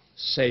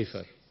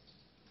safer.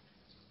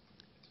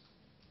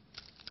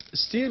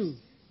 Still,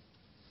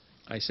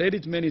 I said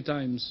it many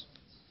times,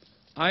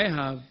 I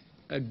have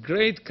a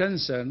great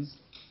concern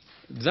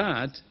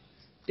that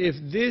if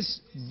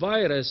this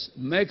virus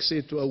makes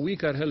it to a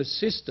weaker health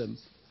system,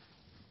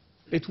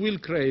 it will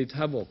create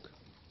havoc.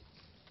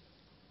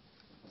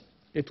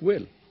 It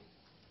will.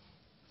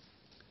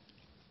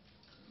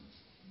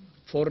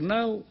 For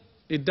now,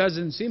 it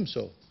doesn't seem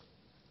so.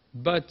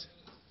 But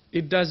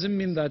it doesn't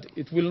mean that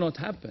it will not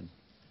happen.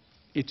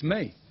 It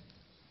may.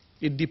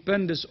 It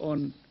depends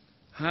on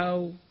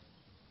how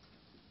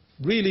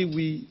really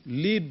we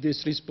lead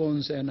this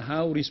response and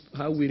how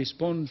we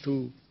respond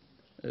to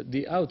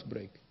the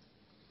outbreak.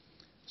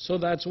 So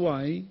that's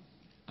why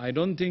I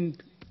don't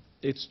think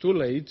it's too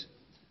late.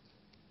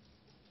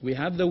 We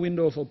have the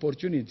window of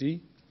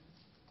opportunity,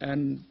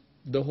 and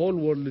the whole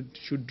world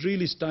should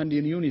really stand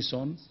in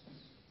unison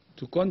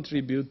to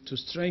contribute to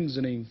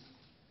strengthening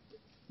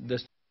the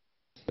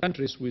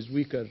countries with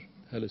weaker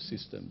health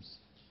systems.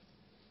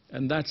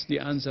 And that's the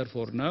answer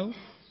for now.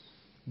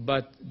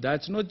 But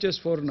that's not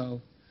just for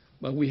now,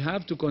 but we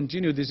have to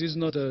continue. This is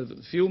not a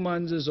few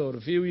months or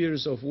a few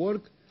years of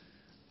work.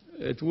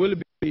 It will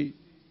be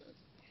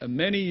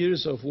many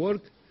years of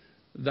work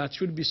that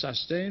should be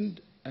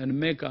sustained and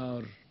make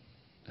our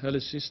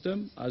health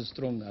system as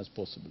strong as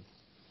possible.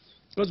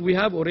 Because we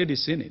have already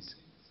seen it.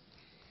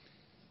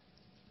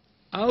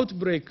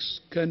 Outbreaks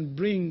can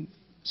bring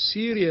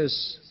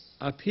serious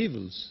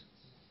upheavals,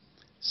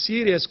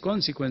 serious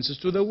consequences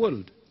to the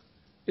world.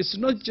 It's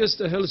not just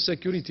a health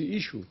security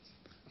issue,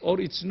 or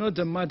it's not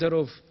a matter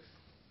of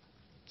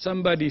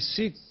somebody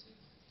sick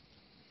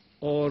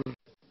or,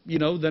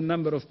 the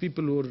number of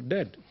people who are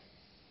dead.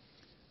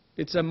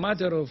 It's a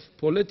matter of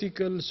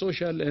political,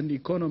 social, and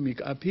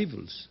economic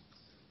upheavals.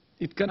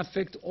 It can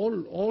affect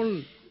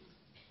all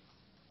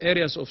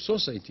areas of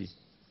society.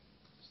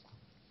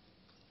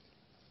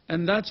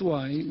 And that's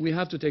why we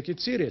have to take it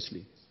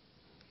seriously.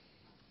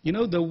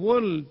 The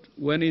world,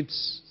 when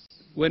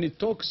it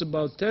talks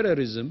about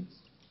terrorism,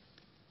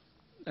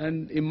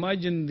 and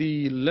imagine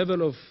the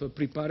level of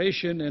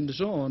preparation and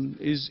so on,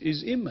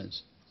 is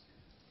immense.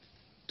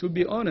 To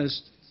be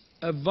honest,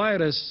 a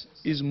virus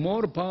is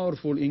more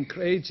powerful in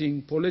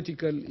creating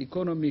political,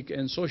 economic,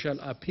 and social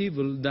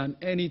upheaval than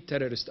any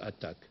terrorist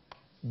attack,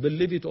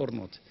 believe it or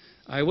not.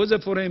 I was a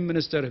foreign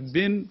minister, have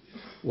been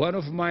one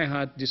of my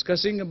hat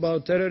discussing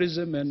about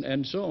terrorism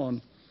and so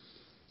on,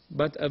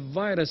 but a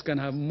virus can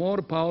have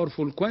more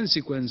powerful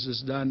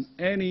consequences than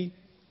any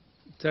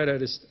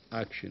terrorist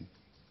action.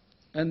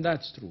 And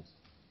that's true.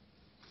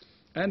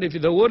 And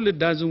if the world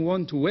doesn't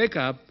want to wake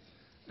up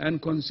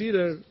and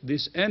consider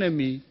this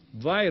enemy,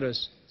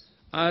 virus,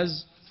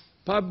 as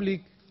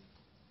public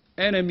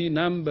enemy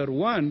number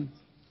one,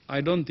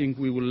 I don't think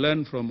we will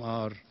learn from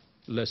our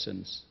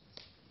lessons.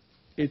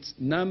 It's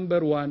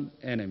number one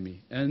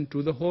enemy, and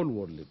to the whole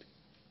world.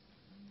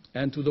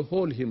 and to the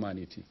whole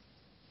humanity.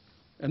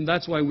 And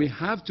that's why we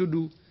have to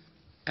do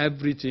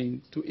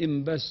everything to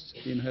invest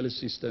in health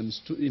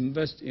systems, to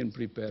invest in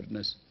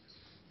preparedness.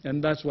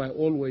 And that's why I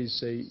always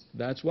say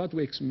that's what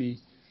wakes me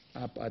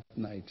up at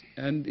night.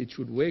 And it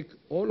should wake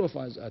all of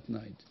us at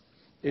night.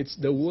 It's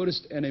the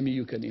worst enemy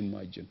you can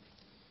imagine.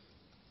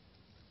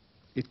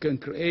 It can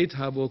create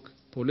havoc,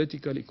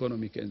 political,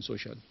 economic, and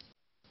social.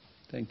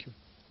 Thank you.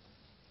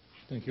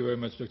 Thank you very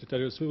much, Dr.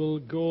 Tedros. We will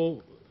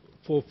go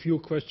for a few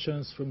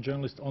questions from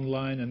journalists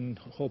online, and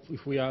hope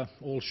if we are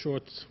all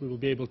short, we will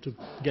be able to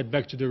get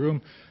back to the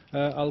room.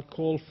 I'll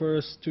call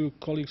first to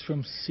colleagues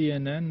from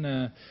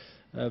CNN.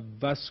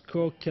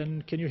 Vasco,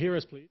 can you hear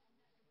us, please?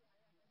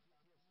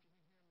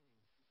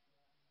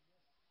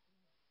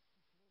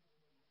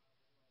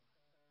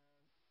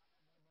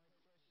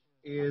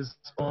 Is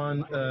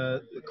on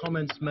the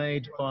comments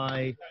made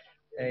by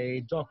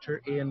a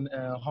doctor in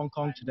Hong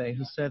Kong today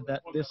who said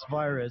that this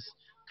virus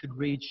could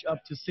reach up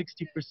to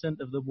 60%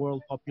 of the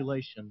world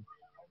population.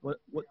 What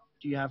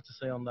do you have to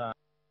say on that?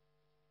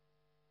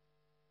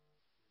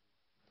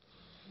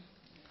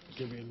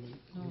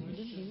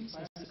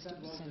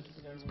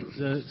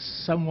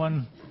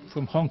 Someone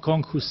from Hong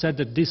Kong who said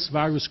that this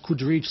virus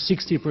could reach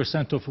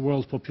 60% of the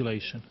world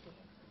population.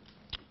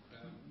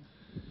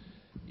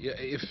 Yeah,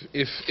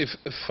 if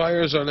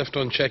fires are left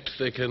unchecked,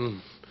 they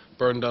can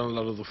burn down a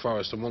lot of the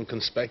forest, and one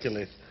can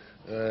speculate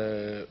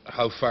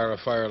how far a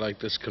fire like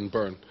this can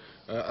burn.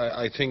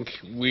 I think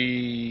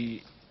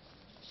we,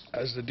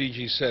 as the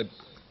DG said,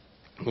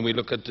 when we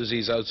look at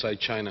disease outside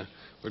China,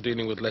 we're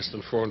dealing with less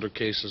than 400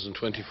 cases in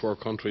 24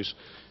 countries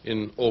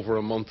in over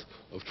a month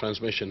of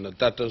transmission.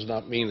 That does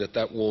not mean that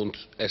that won't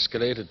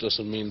escalate. It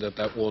doesn't mean that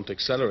that won't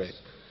accelerate.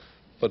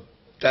 But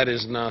that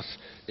is not,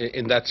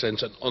 in that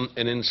sense,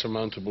 an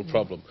insurmountable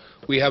problem.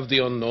 We have the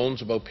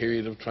unknowns about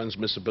period of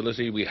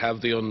transmissibility. We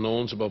have the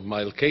unknowns about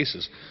mild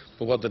cases.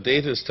 But what the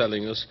data is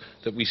telling us,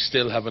 that we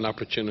still have an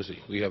opportunity.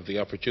 We have the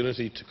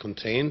opportunity to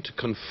contain, to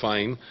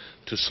confine,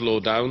 to slow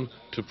down,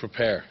 to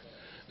prepare.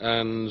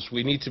 And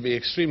we need to be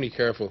extremely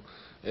careful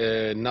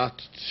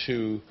not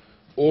to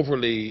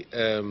overly...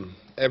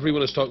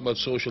 everyone is talking about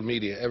social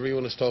media.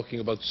 Everyone is talking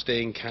about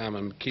staying calm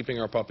and keeping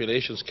our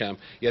populations calm.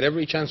 Yet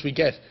every chance we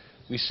get,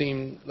 we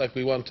seem like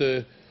we want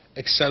to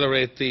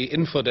accelerate the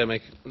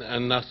infodemic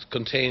and not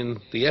contain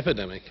the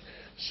epidemic.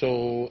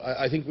 So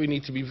I think we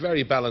need to be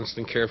very balanced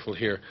and careful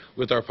here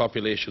with our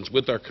populations,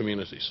 with our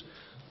communities.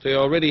 They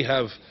already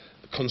have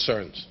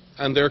concerns,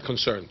 and they're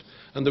concerned.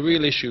 And the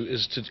real issue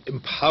is to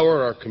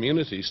empower our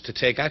communities to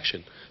take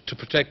action, to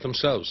protect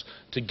themselves,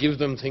 to give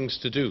them things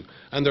to do.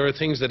 And there are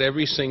things that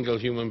every single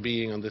human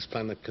being on this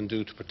planet can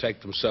do to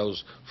protect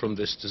themselves from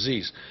this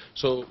disease.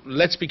 So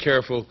let's be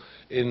careful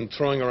in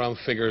throwing around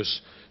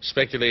figures,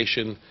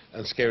 speculation,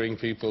 and scaring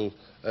people.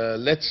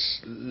 Let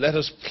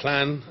us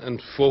plan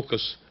and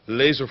focus,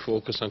 laser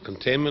focus on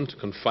containment,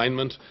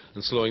 confinement,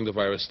 and slowing the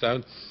virus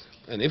down.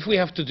 And if we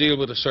have to deal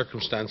with the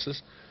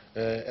circumstances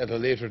at a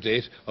later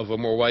date of a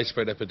more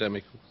widespread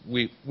epidemic,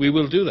 we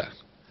will do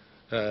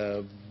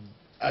that.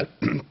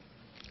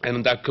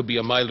 And that could be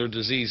a milder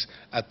disease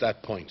at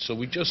that point. So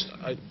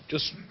I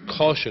just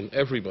caution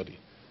everybody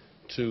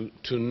to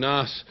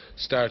not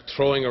start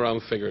throwing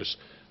around figures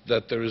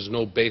that there is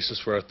no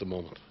basis for at the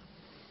moment.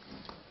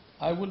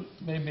 I will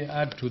maybe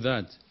add to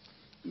that.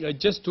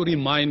 Just to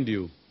remind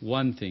you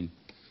one thing.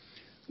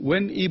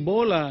 When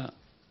Ebola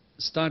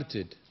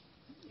started,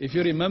 if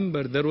you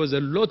remember, there was a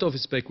lot of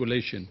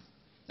speculation.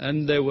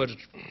 And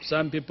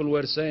some people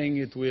were saying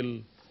it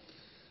will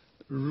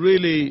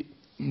really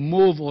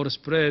move or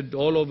spread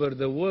all over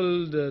the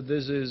world.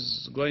 This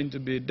is going to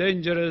be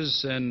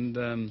dangerous,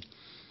 and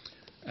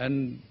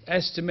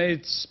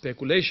estimate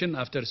speculation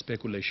after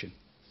speculation.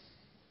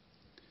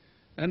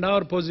 And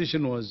our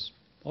position was,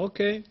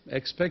 okay,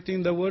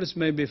 expecting the worst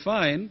may be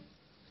fine,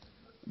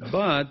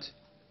 but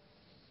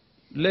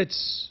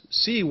let's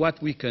see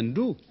what we can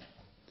do.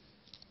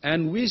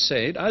 And we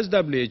said, as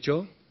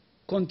WHO,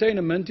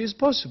 containment is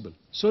possible.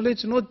 So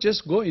let's not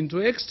just go into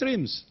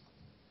extremes.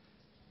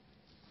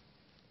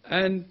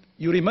 And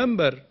you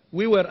remember,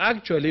 we were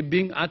actually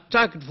being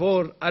attacked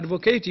for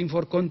advocating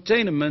for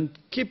containment,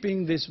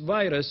 keeping this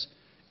virus,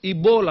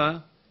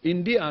 Ebola,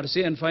 in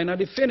DRC and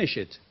finally finish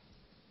it.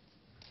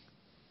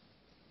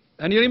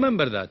 And you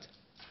remember that.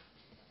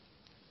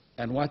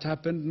 And what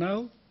happened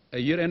now? A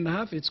year and a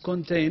half, it's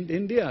contained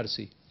in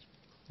DRC.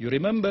 You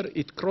remember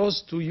it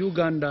crossed to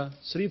Uganda,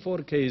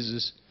 3-4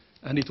 cases,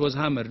 and it was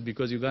hammered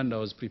because Uganda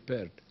was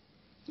prepared.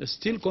 It's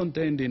still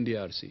contained in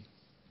DRC.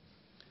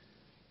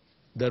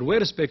 There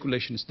were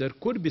speculations, there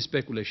could be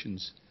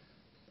speculations,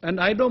 and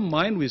I don't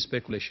mind with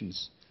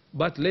speculations,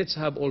 but let's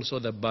have also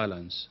the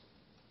balance.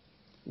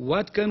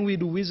 What can we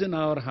do within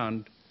our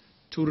hand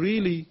to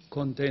really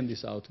contain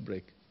this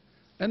outbreak?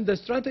 And the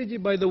strategy,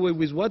 by the way,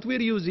 with what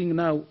we're using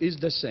now is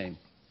the same.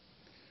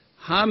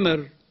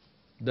 Hammer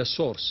the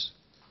source,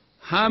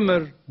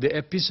 hammer the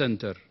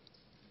epicenter,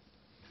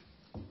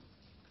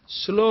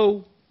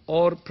 slow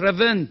or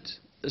prevent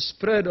the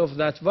spread of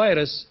that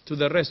virus to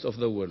the rest of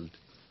the world.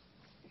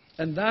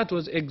 And that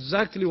was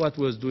exactly what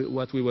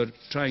we were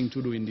trying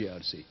to do in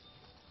DRC.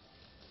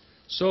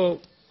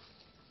 So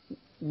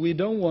we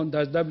don't want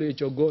that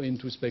WHO go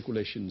into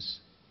speculations.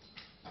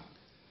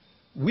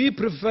 We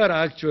prefer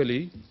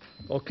actually,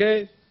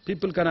 okay,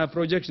 people can have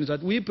projections,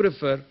 that we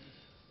prefer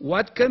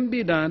what can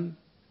be done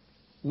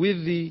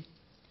with the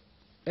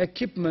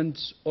equipment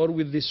or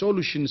with the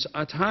solutions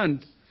at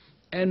hand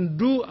and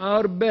do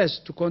our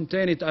best to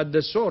contain it at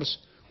the source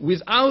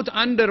without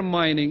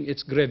undermining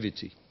its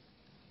gravity,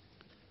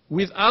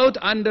 without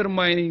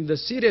undermining the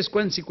serious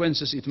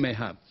consequences it may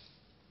have.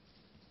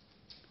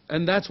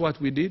 And that's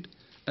what we did,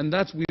 and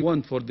that's what we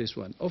want for this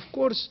one. Of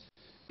course,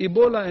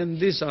 Ebola and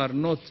this are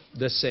not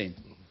the same.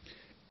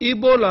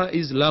 Ebola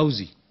is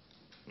lousy.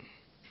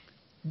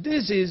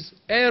 This is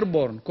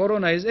airborne.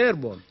 Corona is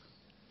airborne.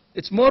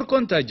 It's more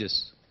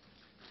contagious.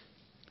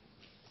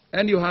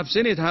 And you have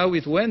seen it, how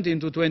it went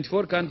into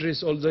 24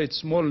 countries, although it's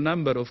a small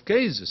number of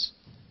cases.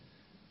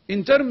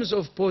 In terms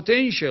of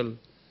potential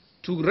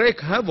to wreak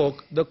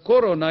havoc, the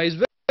corona is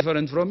very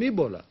different from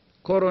Ebola.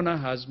 Corona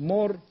has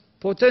more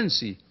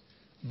potency,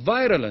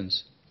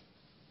 virulence.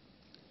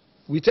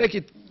 We take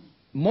it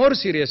more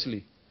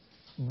seriously,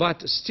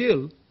 but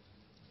still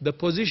the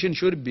position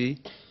should be,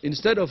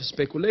 instead of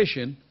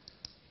speculation,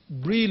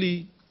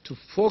 really to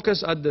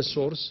focus at the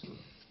source,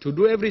 to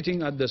do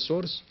everything at the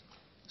source,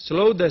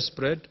 slow the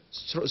spread,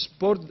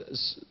 stop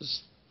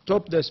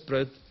the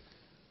spread,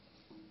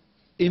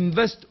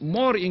 invest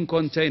more in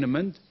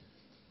containment,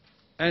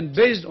 and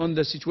based on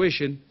the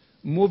situation,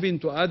 move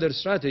into other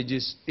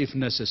strategies if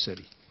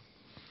necessary.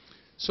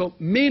 So,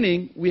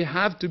 meaning we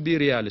have to be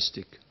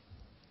realistic.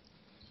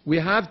 We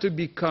have to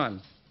be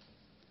calm.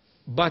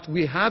 But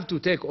we have to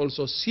take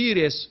also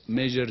serious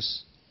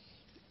measures.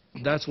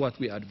 That's what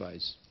we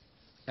advise.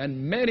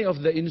 And many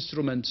of the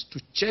instruments to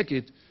check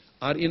it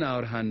are in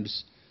our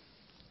hands.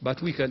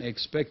 But we can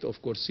expect,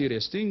 of course,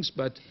 serious things,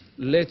 but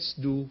let's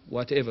do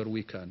whatever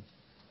we can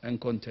and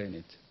contain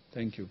it.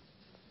 Thank you.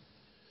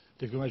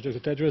 Thank you very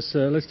much, Dr. Tedros.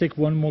 Let's take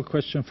one more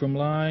question from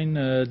line.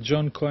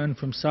 John Cohen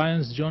from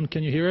Science. John,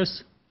 can you hear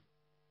us?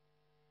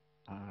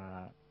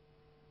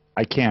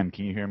 I can.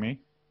 Can you hear me?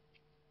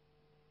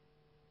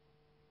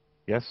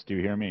 Yes? Do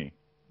you hear me?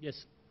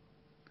 Yes.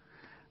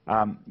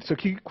 So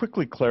can you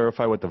quickly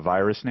clarify what the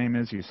virus name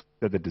is? You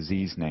said the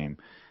disease name.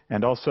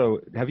 And also,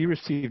 have you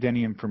received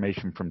any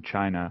information from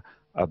China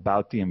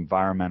about the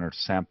environmental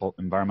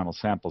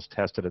samples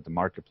tested at the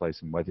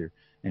marketplace and whether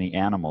any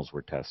animals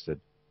were tested?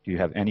 Do you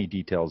have any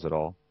details at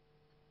all?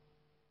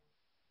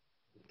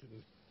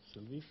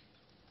 Sylvie?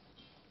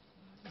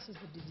 This is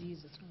the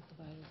disease, it's not the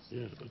virus.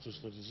 Yeah, it is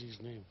the disease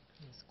name.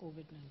 Yes,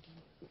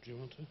 COVID-19. Do you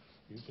want to?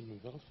 You've been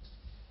involved?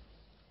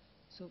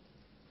 So,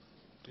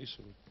 Please,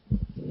 so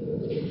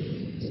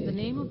the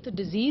name of the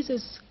disease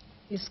is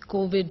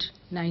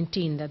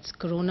COVID-19. That's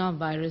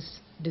coronavirus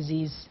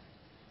disease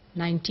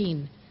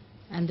 19.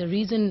 And the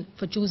reason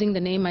for choosing the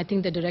name, I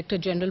think the Director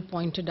General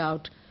pointed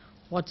out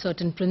what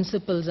certain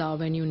principles are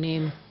when you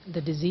name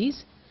the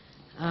disease.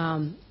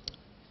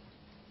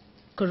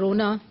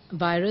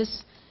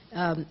 Coronavirus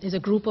is a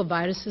group of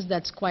viruses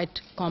that's quite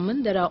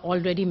common. There are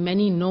already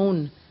many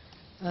known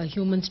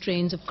human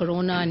strains of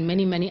corona and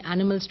many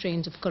animal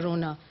strains of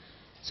corona.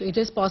 So it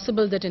is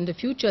possible that in the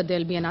future there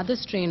will be another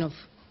strain of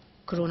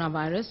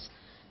coronavirus,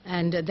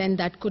 and then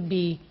that could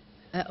be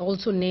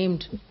also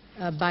named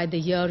by the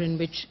year in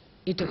which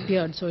it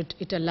appeared. So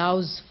it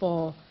allows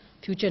for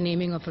future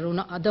naming of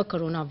other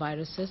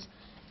coronaviruses.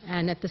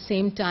 And at the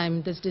same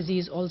time, this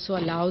disease also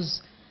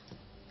allows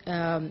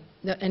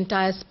the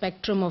entire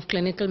spectrum of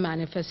clinical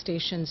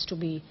manifestations to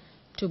be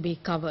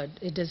covered.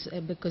 It is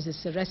because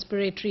it's a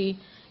respiratory.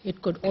 It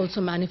could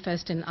also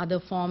manifest in other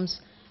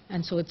forms,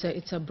 and so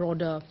it's a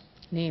broader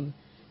name.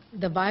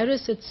 The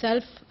virus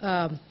itself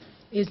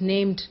is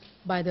named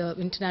by the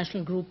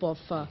international group of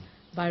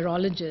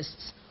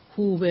virologists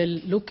who will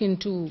look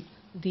into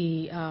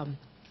the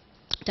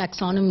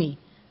taxonomy.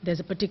 There's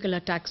a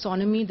particular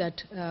taxonomy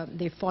that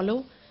they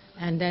follow,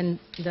 and then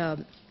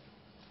the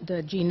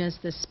genus,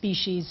 the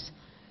species,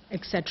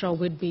 etc.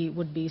 would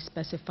be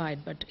specified.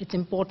 But it's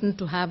important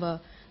to have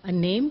a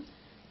name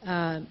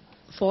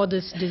for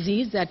this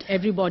disease that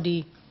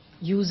everybody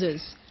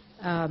uses,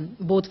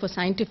 both for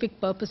scientific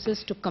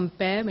purposes to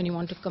compare. When you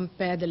want to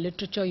compare the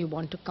literature, you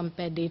want to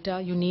compare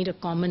data, you need a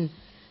common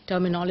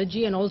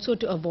terminology, and also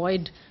to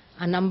avoid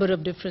a number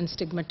of different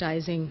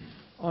stigmatizing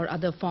or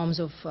other forms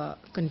of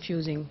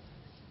confusing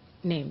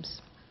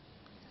names.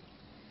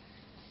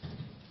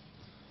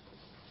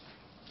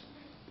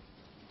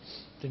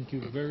 Thank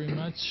you very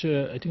much.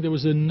 I think there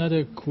was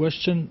another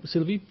question.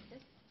 Sylvie?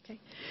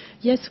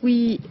 Yes,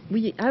 we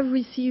have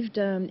received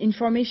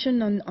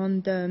information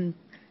on the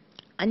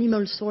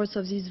animal source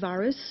of this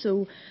virus.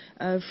 So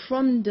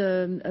from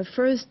the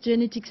first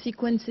genetic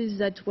sequences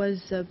that was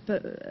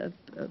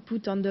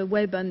put on the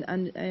web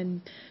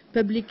and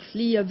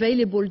publicly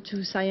available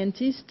to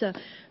scientists,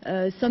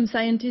 some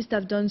scientists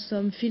have done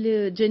some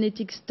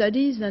phylogenetic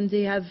studies, and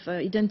they have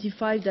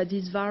identified that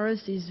this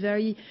virus is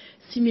very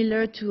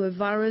similar to a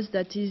virus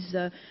that is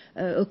a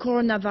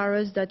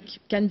coronavirus that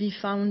can be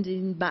found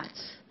in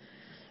bats.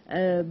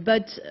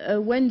 But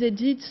when they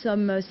did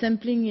some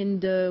sampling in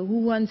the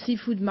Wuhan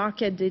seafood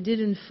market, they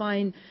didn't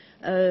find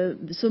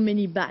so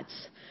many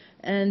bats.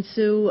 And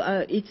so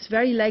it's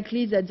very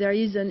likely that there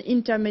is an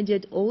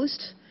intermediate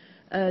host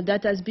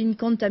that has been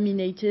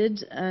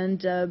contaminated,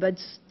 and but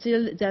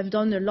still they have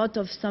done a lot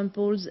of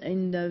samples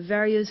in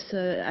various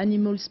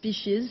animal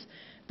species,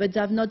 but they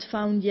have not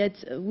found yet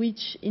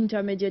which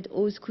intermediate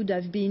host could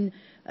have been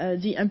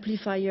the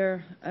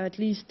amplifier, at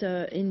least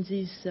in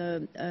this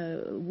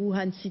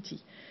Wuhan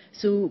city.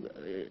 So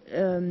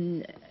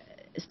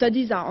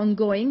studies are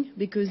ongoing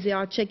because they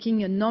are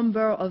checking a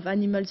number of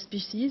animal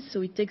species,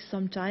 so it takes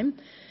some time.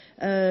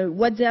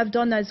 What they have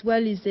done as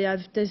well is they have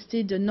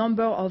tested a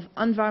number of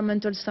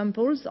environmental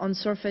samples on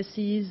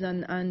surfaces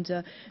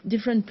and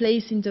different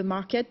places in the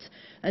market.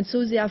 And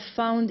so they have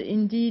found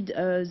indeed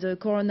the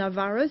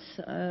coronavirus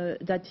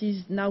that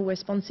is now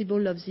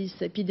responsible of this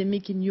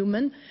epidemic in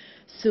humans.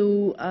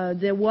 So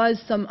there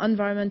was some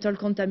environmental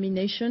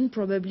contamination,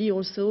 probably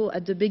also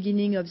at the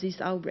beginning of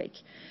this outbreak.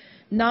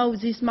 Now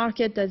this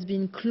market has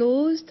been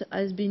closed,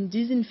 has been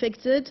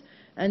disinfected,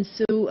 and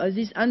so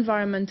this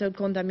environmental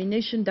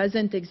contamination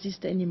doesn't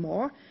exist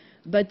anymore.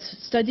 But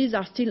studies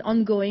are still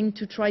ongoing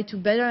to try to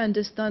better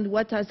understand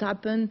what has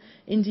happened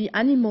in the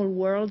animal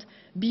world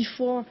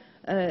before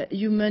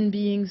human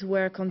beings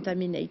were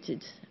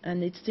contaminated.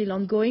 And it's still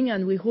ongoing,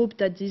 and we hope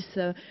that this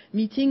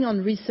meeting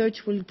on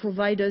research will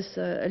provide us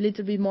a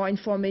little bit more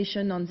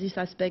information on this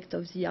aspect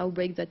of the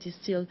outbreak that is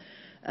still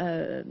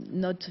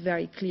not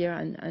very clear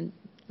and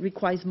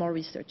requires more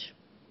research.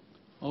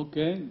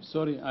 Okay,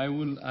 sorry,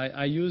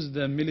 I used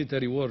the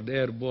military word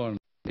airborne.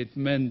 It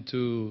meant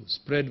to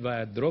spread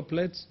via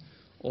droplets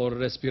or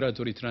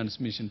respiratory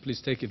transmission.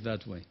 Please take it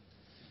that way,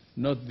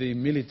 not the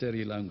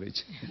military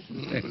language.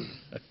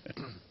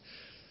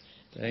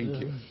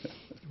 Thank you.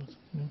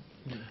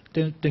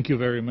 Thank you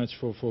very much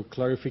for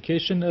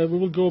clarification. We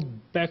will go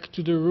back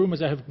to the room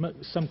as I have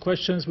some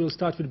questions. We'll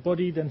start with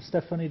Bodhi, then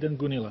Stephanie, then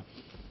Gunilla.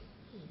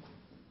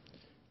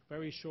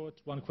 Very short,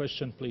 one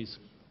question, please.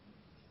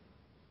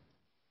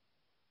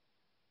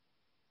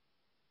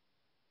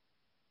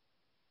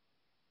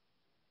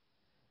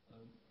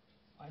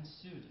 I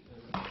understood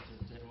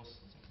that was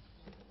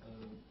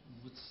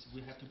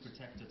we have to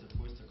protect the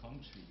first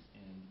country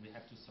and we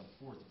have to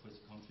support the first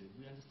country.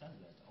 We understand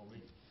that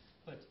already.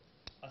 But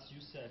as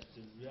you said,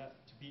 to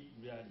be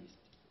realist,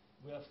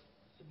 we have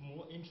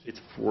more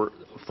interest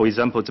for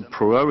example, the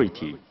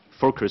priority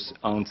focus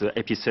on the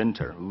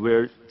epicenter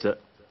where the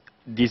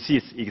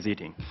disease is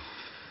existing.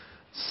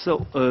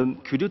 So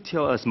could you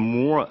tell us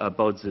more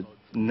about the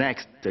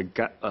next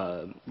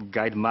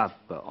guide map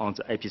on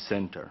the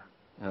epicenter?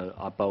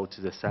 About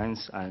the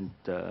science and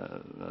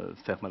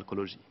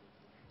pharmacology.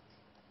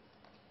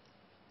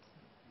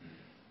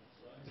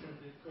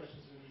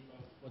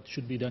 What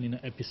should be done in the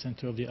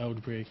epicenter of the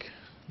outbreak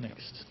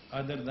next?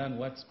 Other than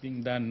what's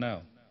being done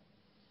now?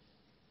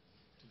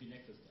 To be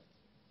next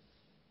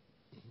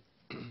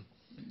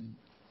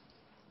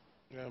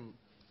step.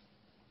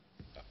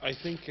 I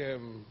think,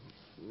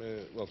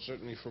 well,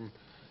 certainly from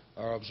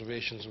our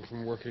observations and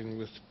from working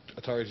with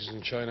authorities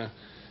in China,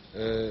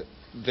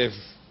 they've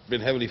been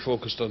heavily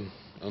focused on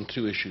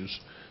three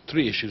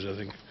issues, I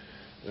think.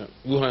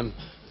 Wuhan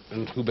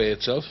and Hubei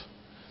itself,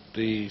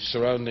 the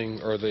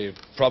surrounding or the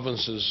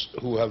provinces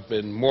who have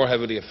been more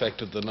heavily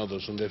affected than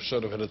others, and they've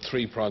sort of had a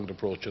three-pronged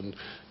approach. And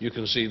you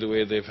can see the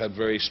way they've had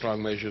very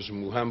strong measures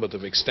in Wuhan, but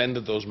they've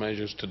extended those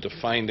measures to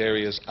defined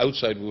areas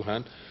outside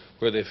Wuhan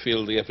where they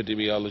feel the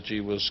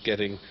epidemiology was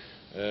getting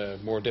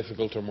more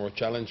difficult or more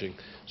challenging.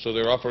 So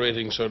they're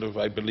operating sort of,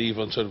 I believe,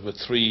 on sort of a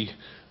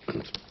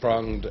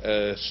three-pronged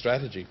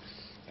strategy.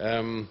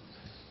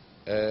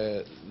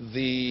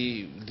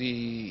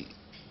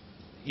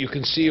 You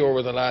can see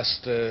over the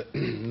last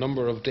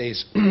number of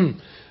days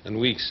and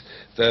weeks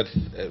that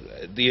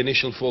the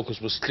initial focus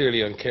was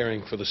clearly on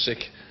caring for the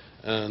sick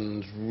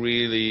and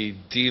really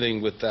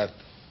dealing with that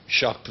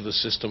shock to the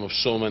system of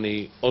so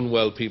many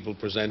unwell people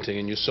presenting,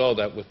 and you saw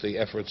that with the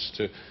efforts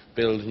to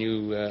build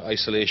new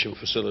isolation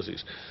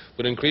facilities.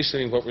 But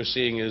increasingly what we're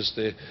seeing is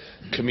the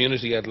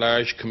community at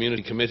large,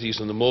 community committees,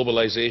 and the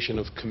mobilization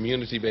of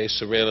community-based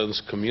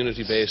surveillance,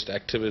 community-based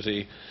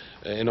activity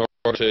in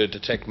order to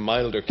detect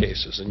milder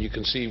cases. And you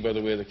can see by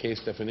the way the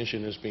case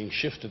definition is being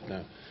shifted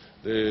now.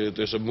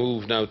 There's a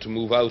move now to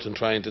move out and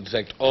trying to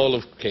detect all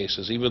of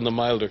cases, even the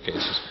milder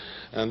cases.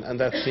 And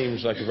that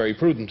seems like a very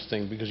prudent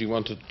thing because you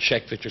want to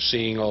check that you're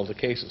seeing all the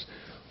cases.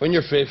 When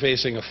you're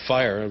facing a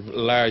fire, a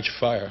large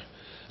fire,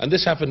 and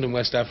this happened in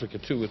West Africa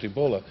too with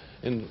Ebola,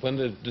 when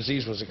the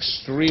disease was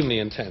extremely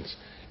intense,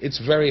 it's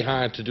very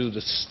hard to do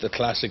the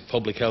classic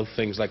public health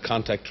things like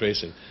contact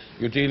tracing.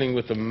 You're dealing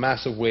with a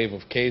massive wave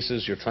of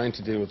cases, you're trying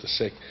to deal with the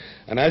sick.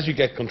 And as you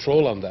get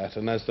control on that,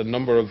 and as the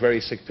number of very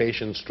sick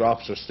patients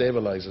drops or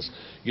stabilizes,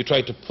 you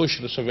try to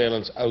push the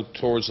surveillance out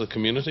towards the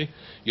community.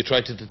 You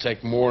try to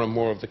detect more and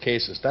more of the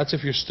cases. That's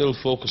if you're still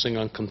focusing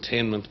on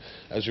containment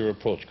as your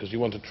approach, because you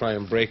want to try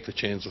and break the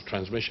chains of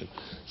transmission.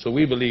 So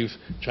we believe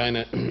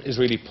China is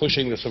really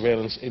pushing the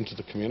surveillance into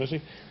the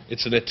community.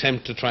 It's an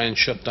attempt to try and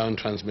shut down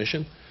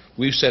transmission.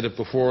 We've said it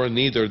before,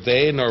 neither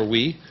they nor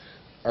we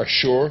are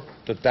sure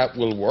that that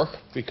will work,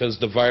 because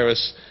the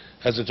virus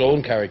has its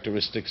own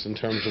characteristics in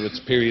terms of its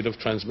period of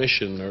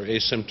transmission or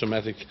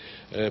asymptomatic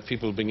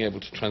people being able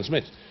to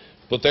transmit.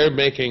 But they're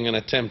making an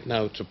attempt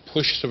now to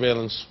push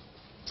surveillance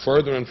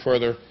further and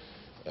further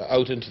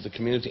out into the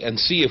community and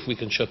see if we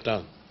can shut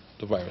down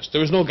the virus.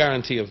 There is no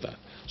guarantee of that.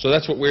 So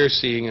that's what we're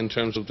seeing in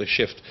terms of the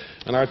shift.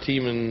 And our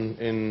team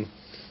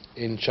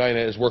in China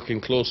is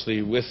working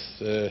closely with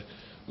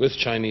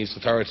Chinese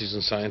authorities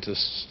and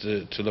scientists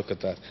to look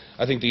at that.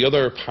 I think the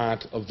other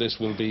part of this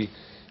will be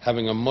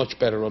having a much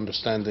better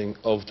understanding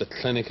of the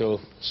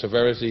clinical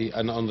severity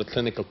and on the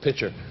clinical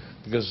picture,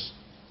 because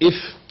if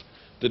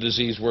the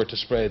disease were to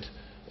spread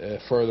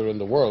further in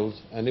the world,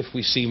 and if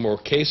we see more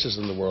cases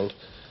in the world,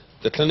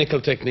 the clinical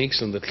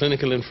techniques and the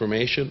clinical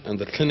information and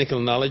the clinical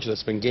knowledge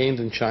that's been gained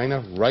in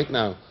China right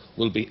now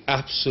will be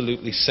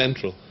absolutely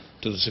central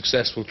to the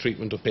successful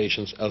treatment of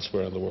patients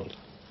elsewhere in the world.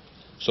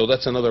 So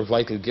that's another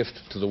vital gift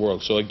to the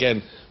world. So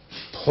again,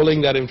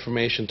 pulling that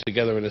information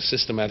together in a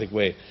systematic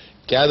way,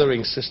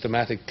 gathering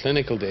systematic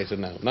clinical data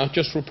now, not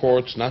just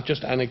reports, not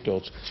just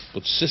anecdotes,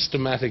 but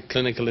systematic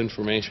clinical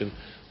information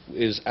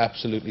is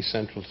absolutely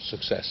central to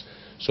success.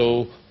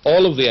 So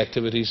all of the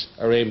activities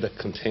are aimed at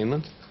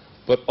containment,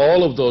 but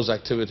all of those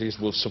activities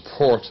will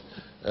support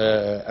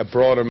a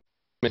broader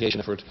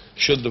mitigation effort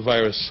should the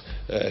virus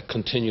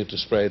continue to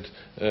spread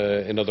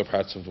in other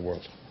parts of the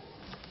world.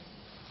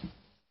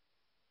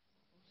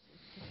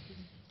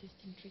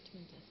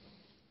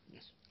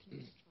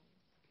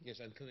 Yes,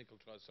 and clinical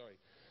trials,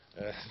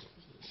 sorry.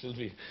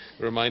 Sylvie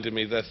reminded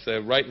me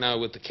that right now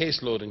with the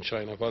caseload in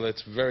China, while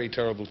it's a very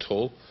terrible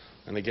toll,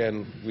 and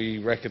again, we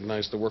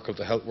recognize the work of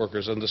the health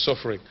workers and the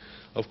suffering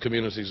of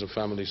communities and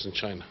families in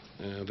China.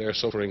 They're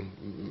suffering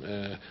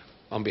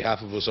on behalf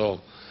of us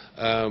all.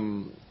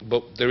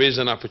 But there is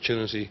an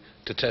opportunity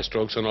to test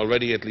drugs, and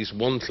already at least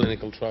one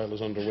clinical trial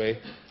is underway,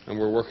 and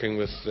we're working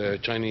with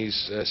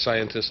Chinese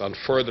scientists on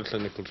further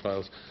clinical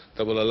trials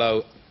that will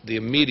allow the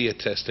immediate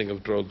testing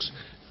of drugs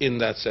in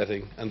that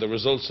setting, and the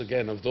results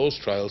again of those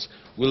trials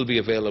will be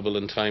available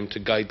in time to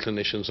guide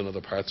clinicians in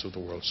other parts of the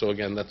world. So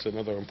again, that's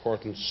another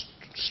important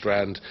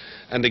strand,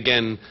 and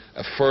again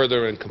a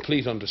further and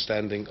complete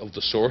understanding of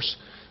the source.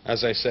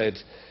 As I said,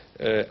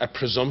 a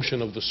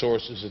presumption of the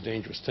source is a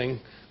dangerous thing,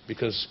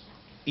 because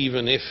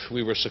even if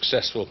we were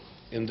successful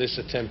in this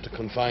attempt to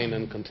confine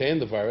and contain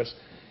the virus,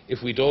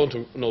 if we don't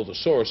know the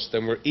source,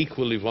 then we're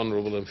equally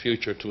vulnerable in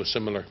future to a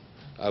similar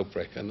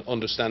outbreak, and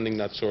understanding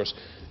that source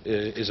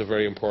is a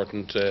very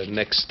important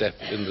next step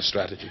in the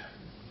strategy.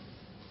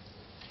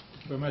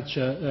 Very much.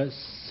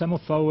 Some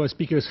of our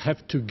speakers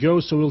have to go,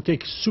 so we'll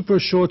take super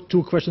short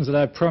 2 questions that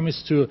I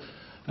promised to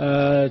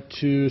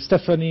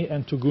Stephanie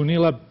and to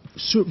Gunilla.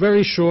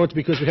 Very short,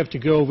 because we have to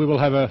go. We will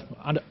have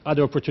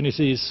other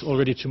opportunities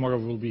already tomorrow.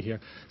 We'll be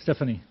here.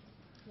 Stephanie.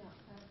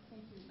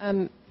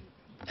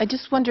 I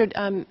just wondered,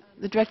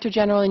 the Director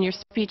General, in your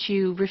speech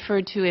you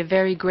referred to a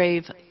very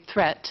grave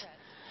threat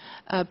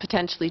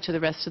potentially to the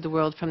rest of the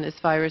world from this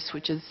virus,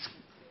 which is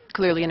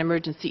clearly an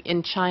emergency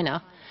in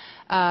China.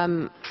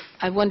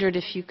 I wondered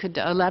if you could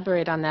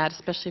elaborate on that,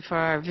 especially for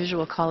our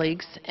visual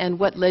colleagues, and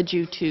what led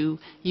you to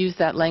use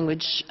that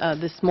language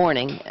this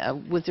morning.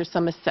 Was there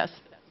some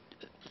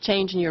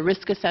change in your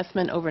risk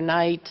assessment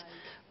overnight?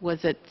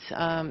 Was it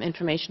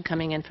information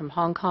coming in from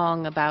Hong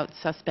Kong about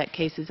suspect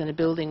cases in a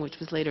building which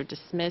was later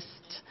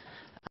dismissed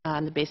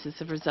on the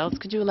basis of results?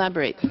 Could you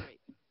elaborate?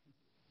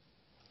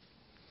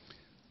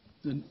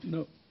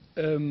 No.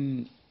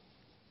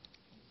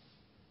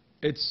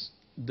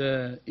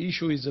 The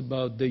issue is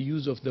about the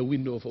use of the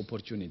window of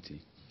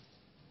opportunity.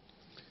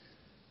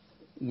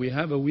 We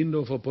have a window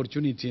of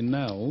opportunity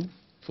now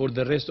for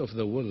the rest of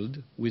the world.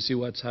 We see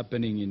what's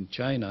happening in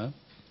China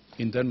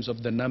in terms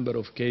of the number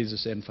of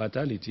cases and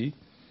fatality.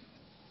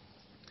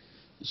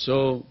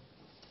 So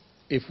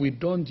if we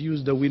don't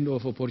use the window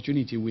of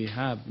opportunity we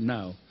have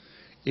now,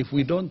 if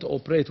we don't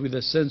operate with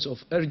a sense of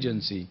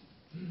urgency,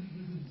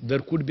 there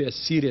could be a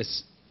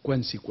serious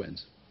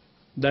consequence.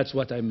 That's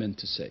what I meant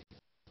to say.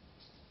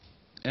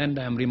 And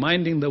I'm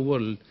reminding the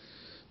world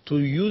to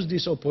use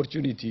this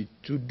opportunity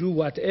to do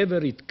whatever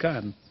it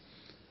can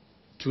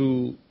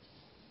to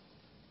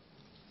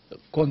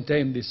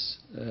contain this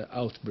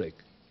outbreak.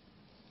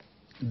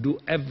 Do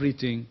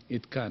everything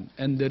it can.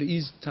 And there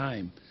is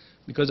time,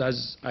 because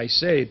as I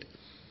said,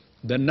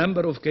 the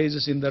number of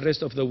cases in the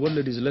rest of the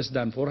world is less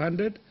than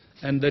 400,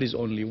 and there is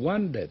only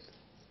 1 death.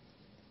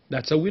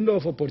 That's a window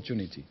of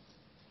opportunity.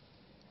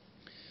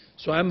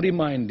 So I'm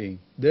reminding,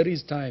 there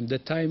is time, the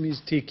time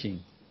is ticking.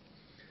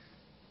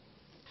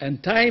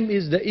 And time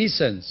is the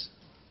essence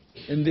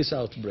in this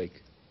outbreak.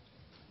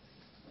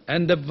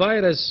 And the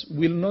virus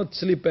will not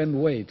sleep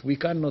and wait. We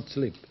cannot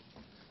sleep.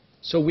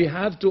 So we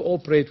have to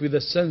operate with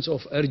a sense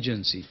of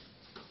urgency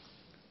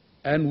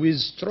and with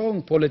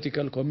strong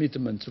political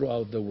commitment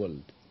throughout the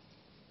world.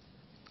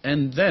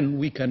 And then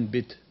we can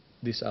beat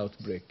this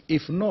outbreak.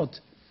 If not,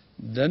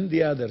 then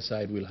the other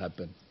side will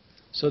happen.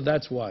 So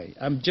that's why.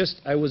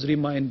 I was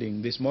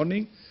reminding this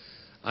morning,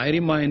 I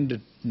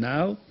reminded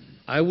now,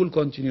 I will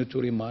continue to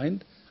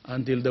remind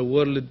until the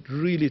world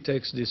really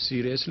takes this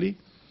seriously,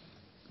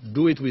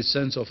 do it with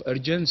sense of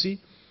urgency,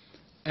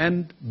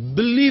 and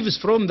believes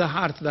from the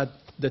heart that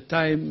the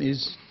time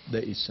is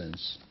the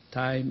essence.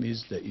 Time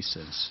is the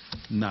essence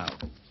now.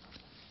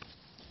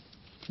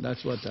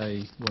 That's what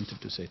I wanted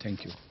to say.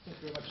 Thank you. Thank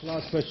you very much.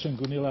 Last question,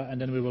 Gunilla, and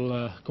then we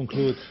will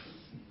conclude.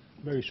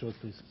 Very short,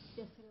 please.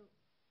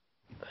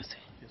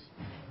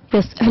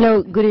 Yes,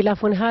 hello, Gunilla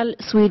von Hall,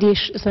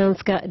 Swedish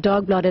Svenska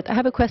Dagbladet. I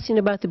have a question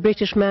about the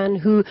British man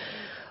who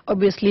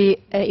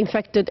obviously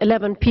infected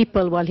 11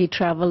 people while he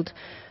traveled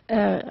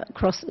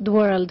across the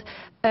world.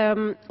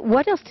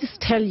 What does this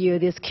tell you,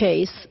 this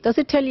case? Does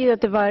it tell you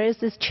that the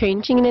virus is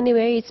changing in any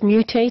way, it's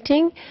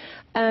mutating?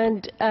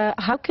 And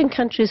how can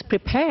countries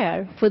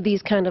prepare for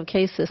these kind of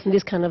cases and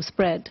this kind of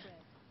spread?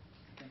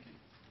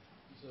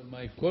 So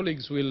my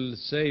colleagues will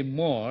say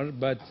more,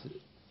 but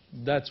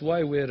that's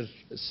why we're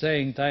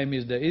saying time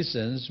is the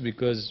essence,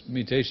 because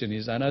mutation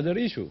is another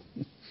issue.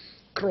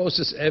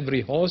 Crosses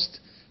every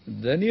host,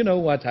 then you know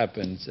what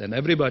happens, and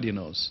everybody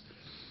knows.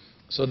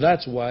 So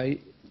that's why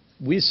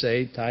we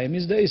say time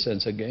is the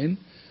essence again,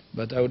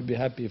 but I would be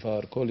happy if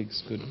our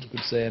colleagues could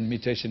say, and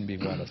mutation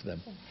being one of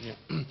them.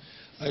 Yeah.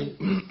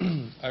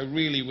 I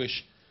really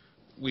wish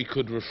we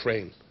could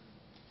refrain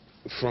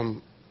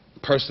from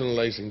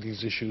personalizing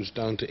these issues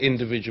down to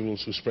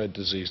individuals who spread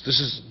disease. This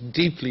is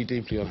deeply,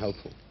 deeply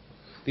unhelpful.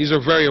 These are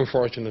very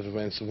unfortunate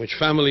events in which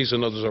families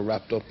and others are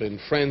wrapped up in,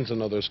 friends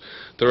and others.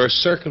 There are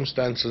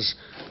circumstances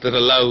that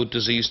allow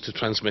disease to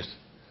transmit.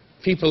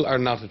 People are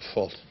not at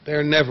fault. They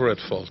are never at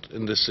fault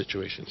in this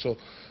situation. So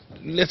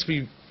let's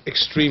be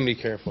extremely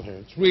careful here.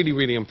 It's really,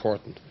 really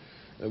important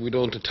that we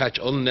don't attach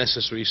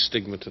unnecessary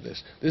stigma to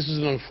this. This is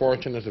an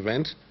unfortunate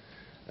event,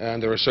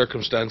 and there are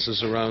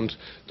circumstances around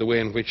the way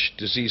in which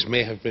disease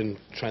may have been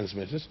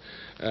transmitted,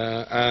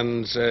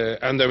 and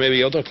there may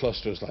be other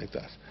clusters like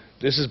that.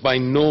 This is by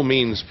no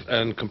means,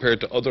 and compared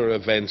to other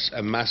events,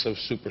 a massive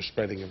super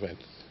spreading event.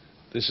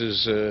 This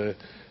is an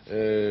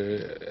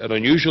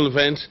unusual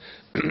event,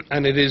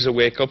 and it is a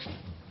wake-up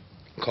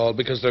call,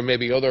 because there may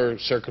be other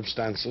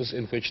circumstances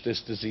in which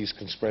this disease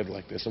can spread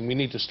like this, and we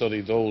need to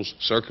study those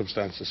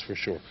circumstances for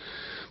sure.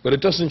 But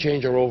it doesn't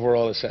change our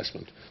overall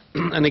assessment.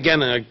 And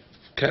again, I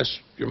cast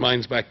your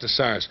minds back to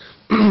SARS.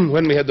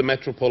 When we had the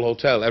Metropole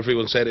Hotel,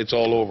 everyone said it's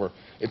all over.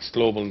 It's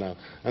global now.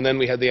 And then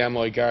we had the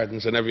Amoy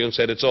Gardens, and everyone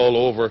said it's all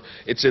over.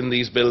 It's in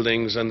these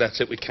buildings, and that's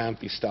it. We can't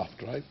be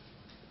stopped, right?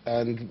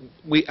 And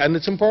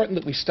it's important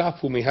that we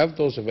stop when we have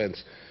those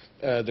events.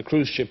 The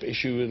cruise ship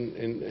issue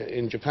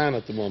in Japan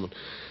at the moment.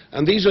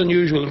 And these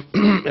unusual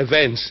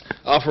events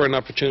offer an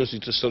opportunity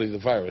to study the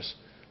virus,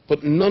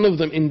 but none of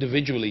them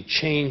individually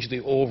change the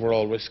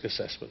overall risk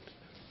assessment.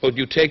 But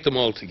you take them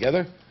all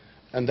together,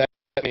 and that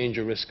change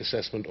your risk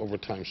assessment over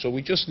time. So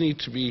we just need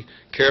to be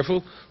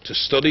careful to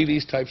study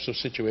these types of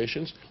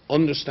situations,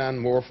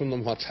 understand more from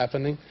them what's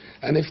happening,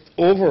 and if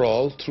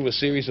overall, through a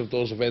series of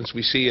those events,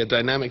 we see a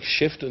dynamic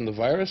shift in the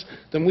virus,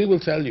 then we will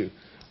tell you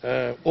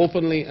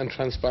openly and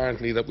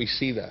transparently that we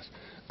see that.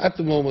 At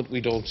the moment, we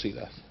don't see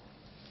that.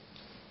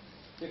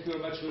 Thank you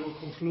very much. We will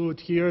conclude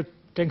here.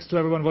 Thanks to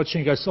everyone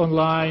watching us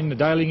online,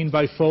 dialing in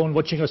by phone,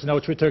 watching us on our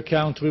Twitter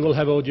account. We will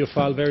have audio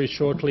file very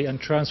shortly and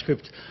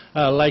transcript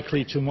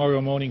likely tomorrow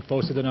morning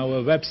posted on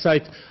our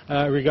website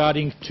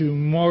regarding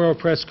tomorrow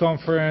press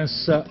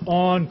conference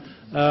on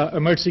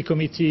emergency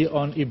committee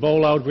on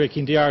Ebola outbreak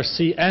in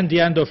DRC and the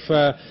end of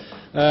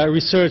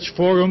research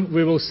forum.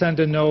 We will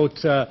send a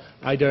note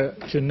either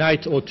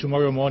tonight or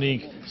tomorrow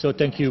morning. So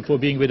thank you for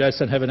being with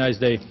us and have a nice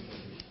day.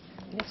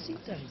 Merci.